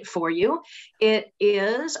read it for you. It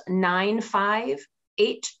is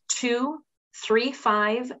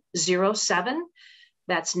 95823507.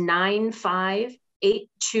 That's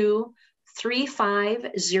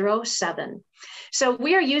 95823507. So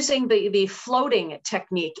we are using the floating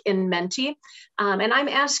technique in Menti. And I'm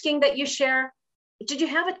asking that you share, did you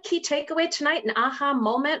have a key takeaway tonight, an aha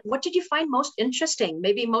moment? What did you find most interesting,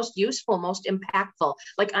 maybe most useful, most impactful?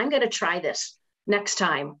 Like, I'm going to try this next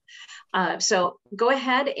time. So go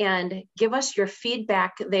ahead and give us your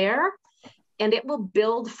feedback there, and it will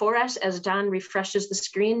build for us as Don refreshes the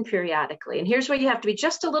screen periodically. And here's where you have to be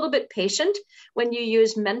just a little bit patient when you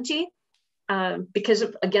use Menti, because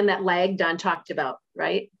of, again, that lag Don talked about,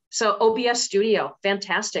 right? So OBS Studio,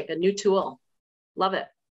 fantastic, a new tool. Love it.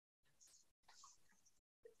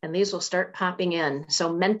 And these will start popping in.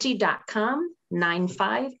 So menti.com,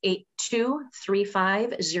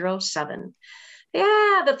 95823507.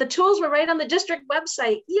 Yeah, that the tools were right on the district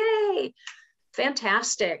website. Yay,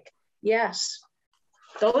 fantastic. Yes,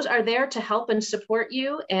 those are there to help and support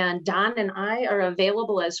you. And Don and I are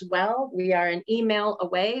available as well. We are an email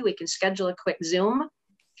away. We can schedule a quick Zoom.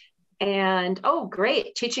 And oh,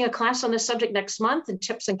 great, teaching a class on this subject next month, and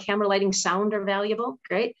tips on camera lighting sound are valuable.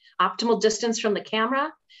 Great, optimal distance from the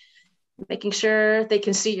camera, making sure they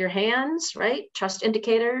can see your hands, right? Trust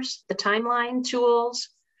indicators, the timeline tools.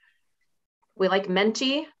 We like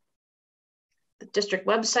Menti, the district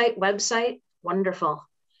website, wonderful.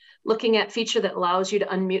 Looking at feature that allows you to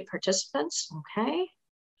unmute participants, okay.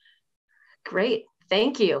 Great,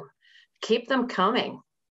 thank you. Keep them coming.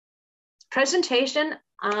 Presentation,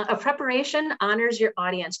 preparation honors your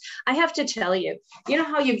audience. I have to tell you, you know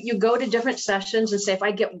how you go to different sessions and say, if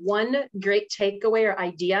I get one great takeaway or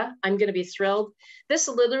idea, I'm gonna be thrilled. This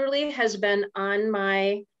literally has been on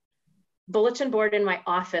my bulletin board in my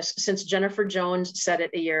office since Jennifer Jones said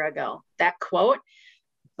it a year ago. That quote,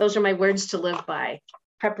 those are my words to live by.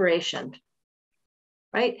 Preparation,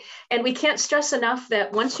 right? And we can't stress enough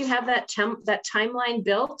that once you have that timeline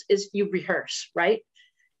built, is you rehearse, right?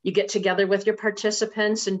 You get together with your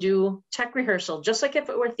participants and do tech rehearsal, just like if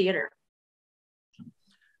it were theater.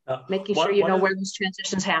 Making sure you know where those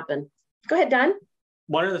transitions happen. Go ahead, Don.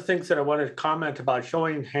 One of the things that I wanted to comment about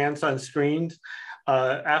showing hands on screens,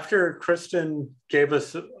 after Kristen gave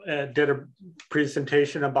us, did a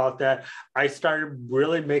presentation about that, I started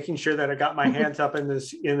really making sure that I got my hands up in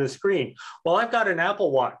the screen. Well, I've got an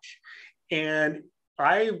Apple Watch, and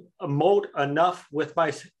I emote enough with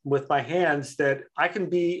my hands that I can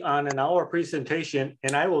be on an hour presentation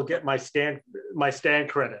and I will get my stand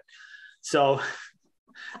credit. So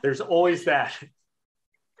there's always that.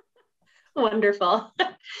 Wonderful.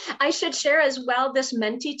 I should share as well this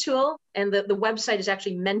Menti tool, and the website is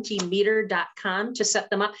actually mentimeter.com to set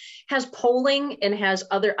them up, has polling and has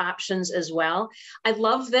other options as well. I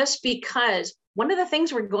love this because one of the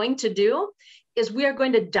things we're going to do is we are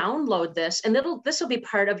going to download this, and this will be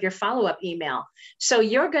part of your follow-up email. So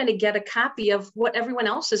you're going to get a copy of what everyone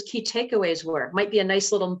else's key takeaways were. Might be a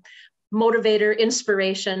nice little motivator,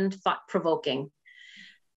 inspiration, thought-provoking.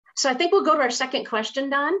 So I think we'll go to our second question,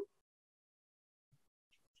 Don.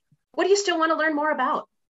 What do you still want to learn more about?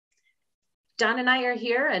 Don and I are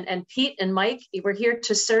here, and Pete and Mike, we're here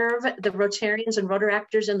to serve the Rotarians and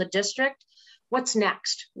Rotaractors in the district. What's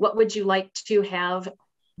next? What would you like to have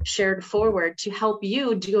shared forward to help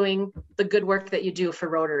you doing the good work that you do for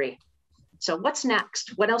Rotary? So what's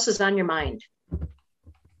next? What else is on your mind?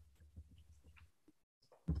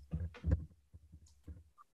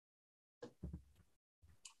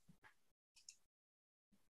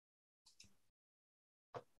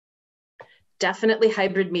 Definitely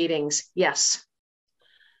hybrid meetings, yes.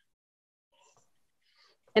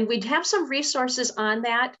 And we'd have some resources on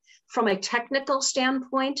that from a technical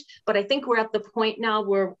standpoint, but I think we're at the point now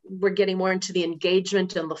where we're getting more into the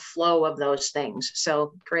engagement and the flow of those things.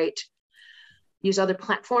 So great. Use other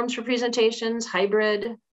platforms for presentations,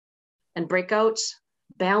 hybrid and breakouts,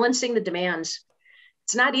 balancing the demands.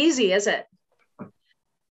 It's not easy, is it?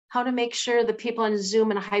 How to make sure the people on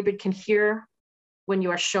Zoom and a hybrid can hear when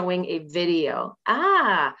you are showing a video.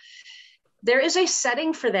 There is a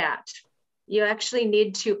setting for that. You actually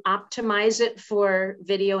need to optimize it for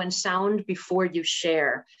video and sound before you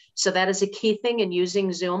share. So that is a key thing in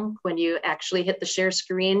using Zoom. When you actually hit the share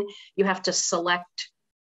screen, you have to select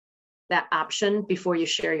that option before you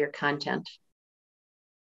share your content.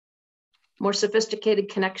 More sophisticated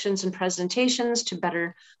connections and presentations to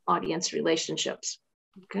better audience relationships.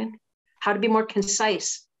 Okay. How to be more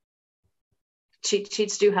concise. Cheat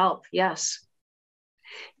sheets do help, yes.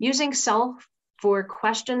 Using cell for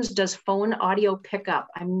questions, does phone audio pick up?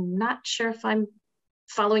 I'm not sure if I'm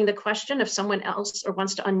following the question. If someone else or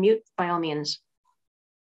wants to unmute, by all means.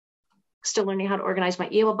 Still learning how to organize my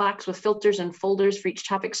email box with filters and folders for each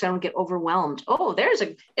topic so I don't get overwhelmed. Oh, there's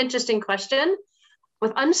an interesting question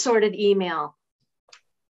with unsorted email.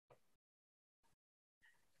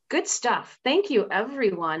 Good stuff. Thank you,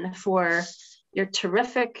 everyone, for your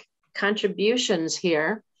terrific contributions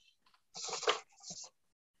here.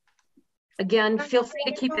 Again, feel free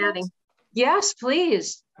to keep adding. Yes,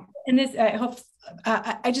 please. And this, I hope,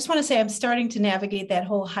 I just want to say I'm starting to navigate that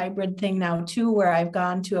whole hybrid thing now too, where I've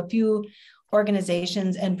gone to a few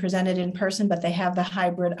organizations and presented in person, but they have the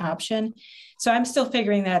hybrid option. So I'm still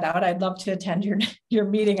figuring that out. I'd love to attend your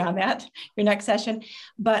meeting on that, your next session.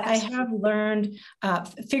 But I have learned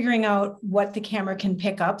figuring out what the camera can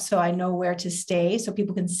pick up so I know where to stay so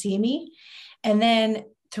people can see me. And then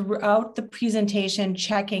throughout the presentation,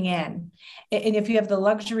 checking in. And if you have the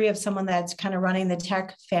luxury of someone that's kind of running the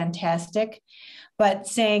tech, fantastic. But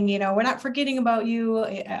saying, you know, we're not forgetting about you,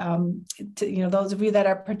 those of you that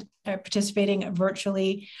are participating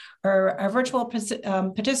virtually or are virtual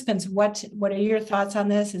participants, what are your thoughts on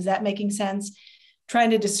this? Is that making sense?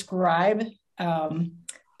 Trying to describe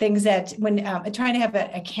things that when trying to have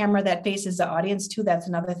a camera that faces the audience too, that's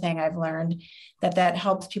another thing I've learned, that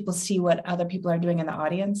helps people see what other people are doing in the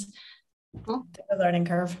audience. The learning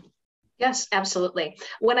curve. Yes, absolutely.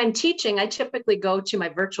 When I'm teaching, I typically go to my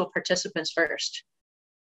virtual participants first,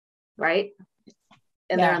 right?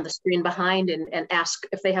 And they're on the screen behind and ask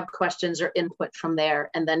if they have questions or input from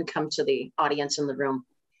there, and then come to the audience in the room.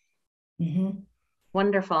 Mm-hmm.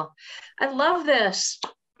 Wonderful. I love this.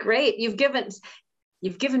 Great. You've given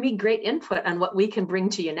me great input on what we can bring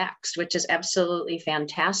to you next, which is absolutely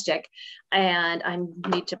fantastic. And I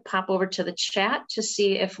need to pop over to the chat to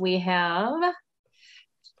see if we have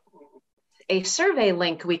a survey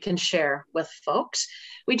link we can share with folks.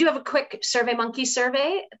 We do have a quick SurveyMonkey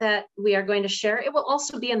survey that we are going to share. It will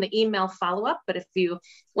also be in the email follow-up, but if you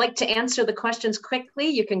like to answer the questions quickly,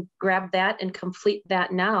 you can grab that and complete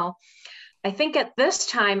that now. I think at this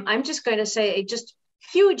time, I'm just going to say a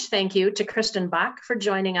huge thank you to Kristen Bach for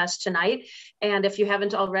joining us tonight. And if you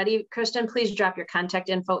haven't already, Kristen, please drop your contact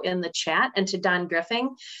info in the chat, and to Don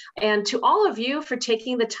Griffing. And to all of you for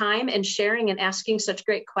taking the time and sharing and asking such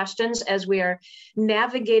great questions as we are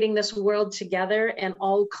navigating this world together and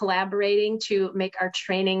all collaborating to make our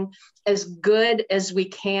training as good as we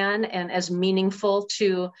can and as meaningful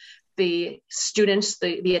to the students,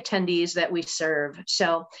 the attendees that we serve.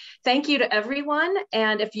 So thank you to everyone.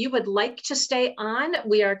 And if you would like to stay on,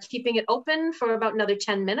 we are keeping it open for about another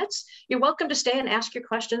 10 minutes. You're welcome to stay and ask your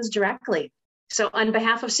questions directly. So on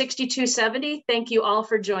behalf of 6270, thank you all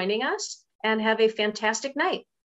for joining us and have a fantastic night.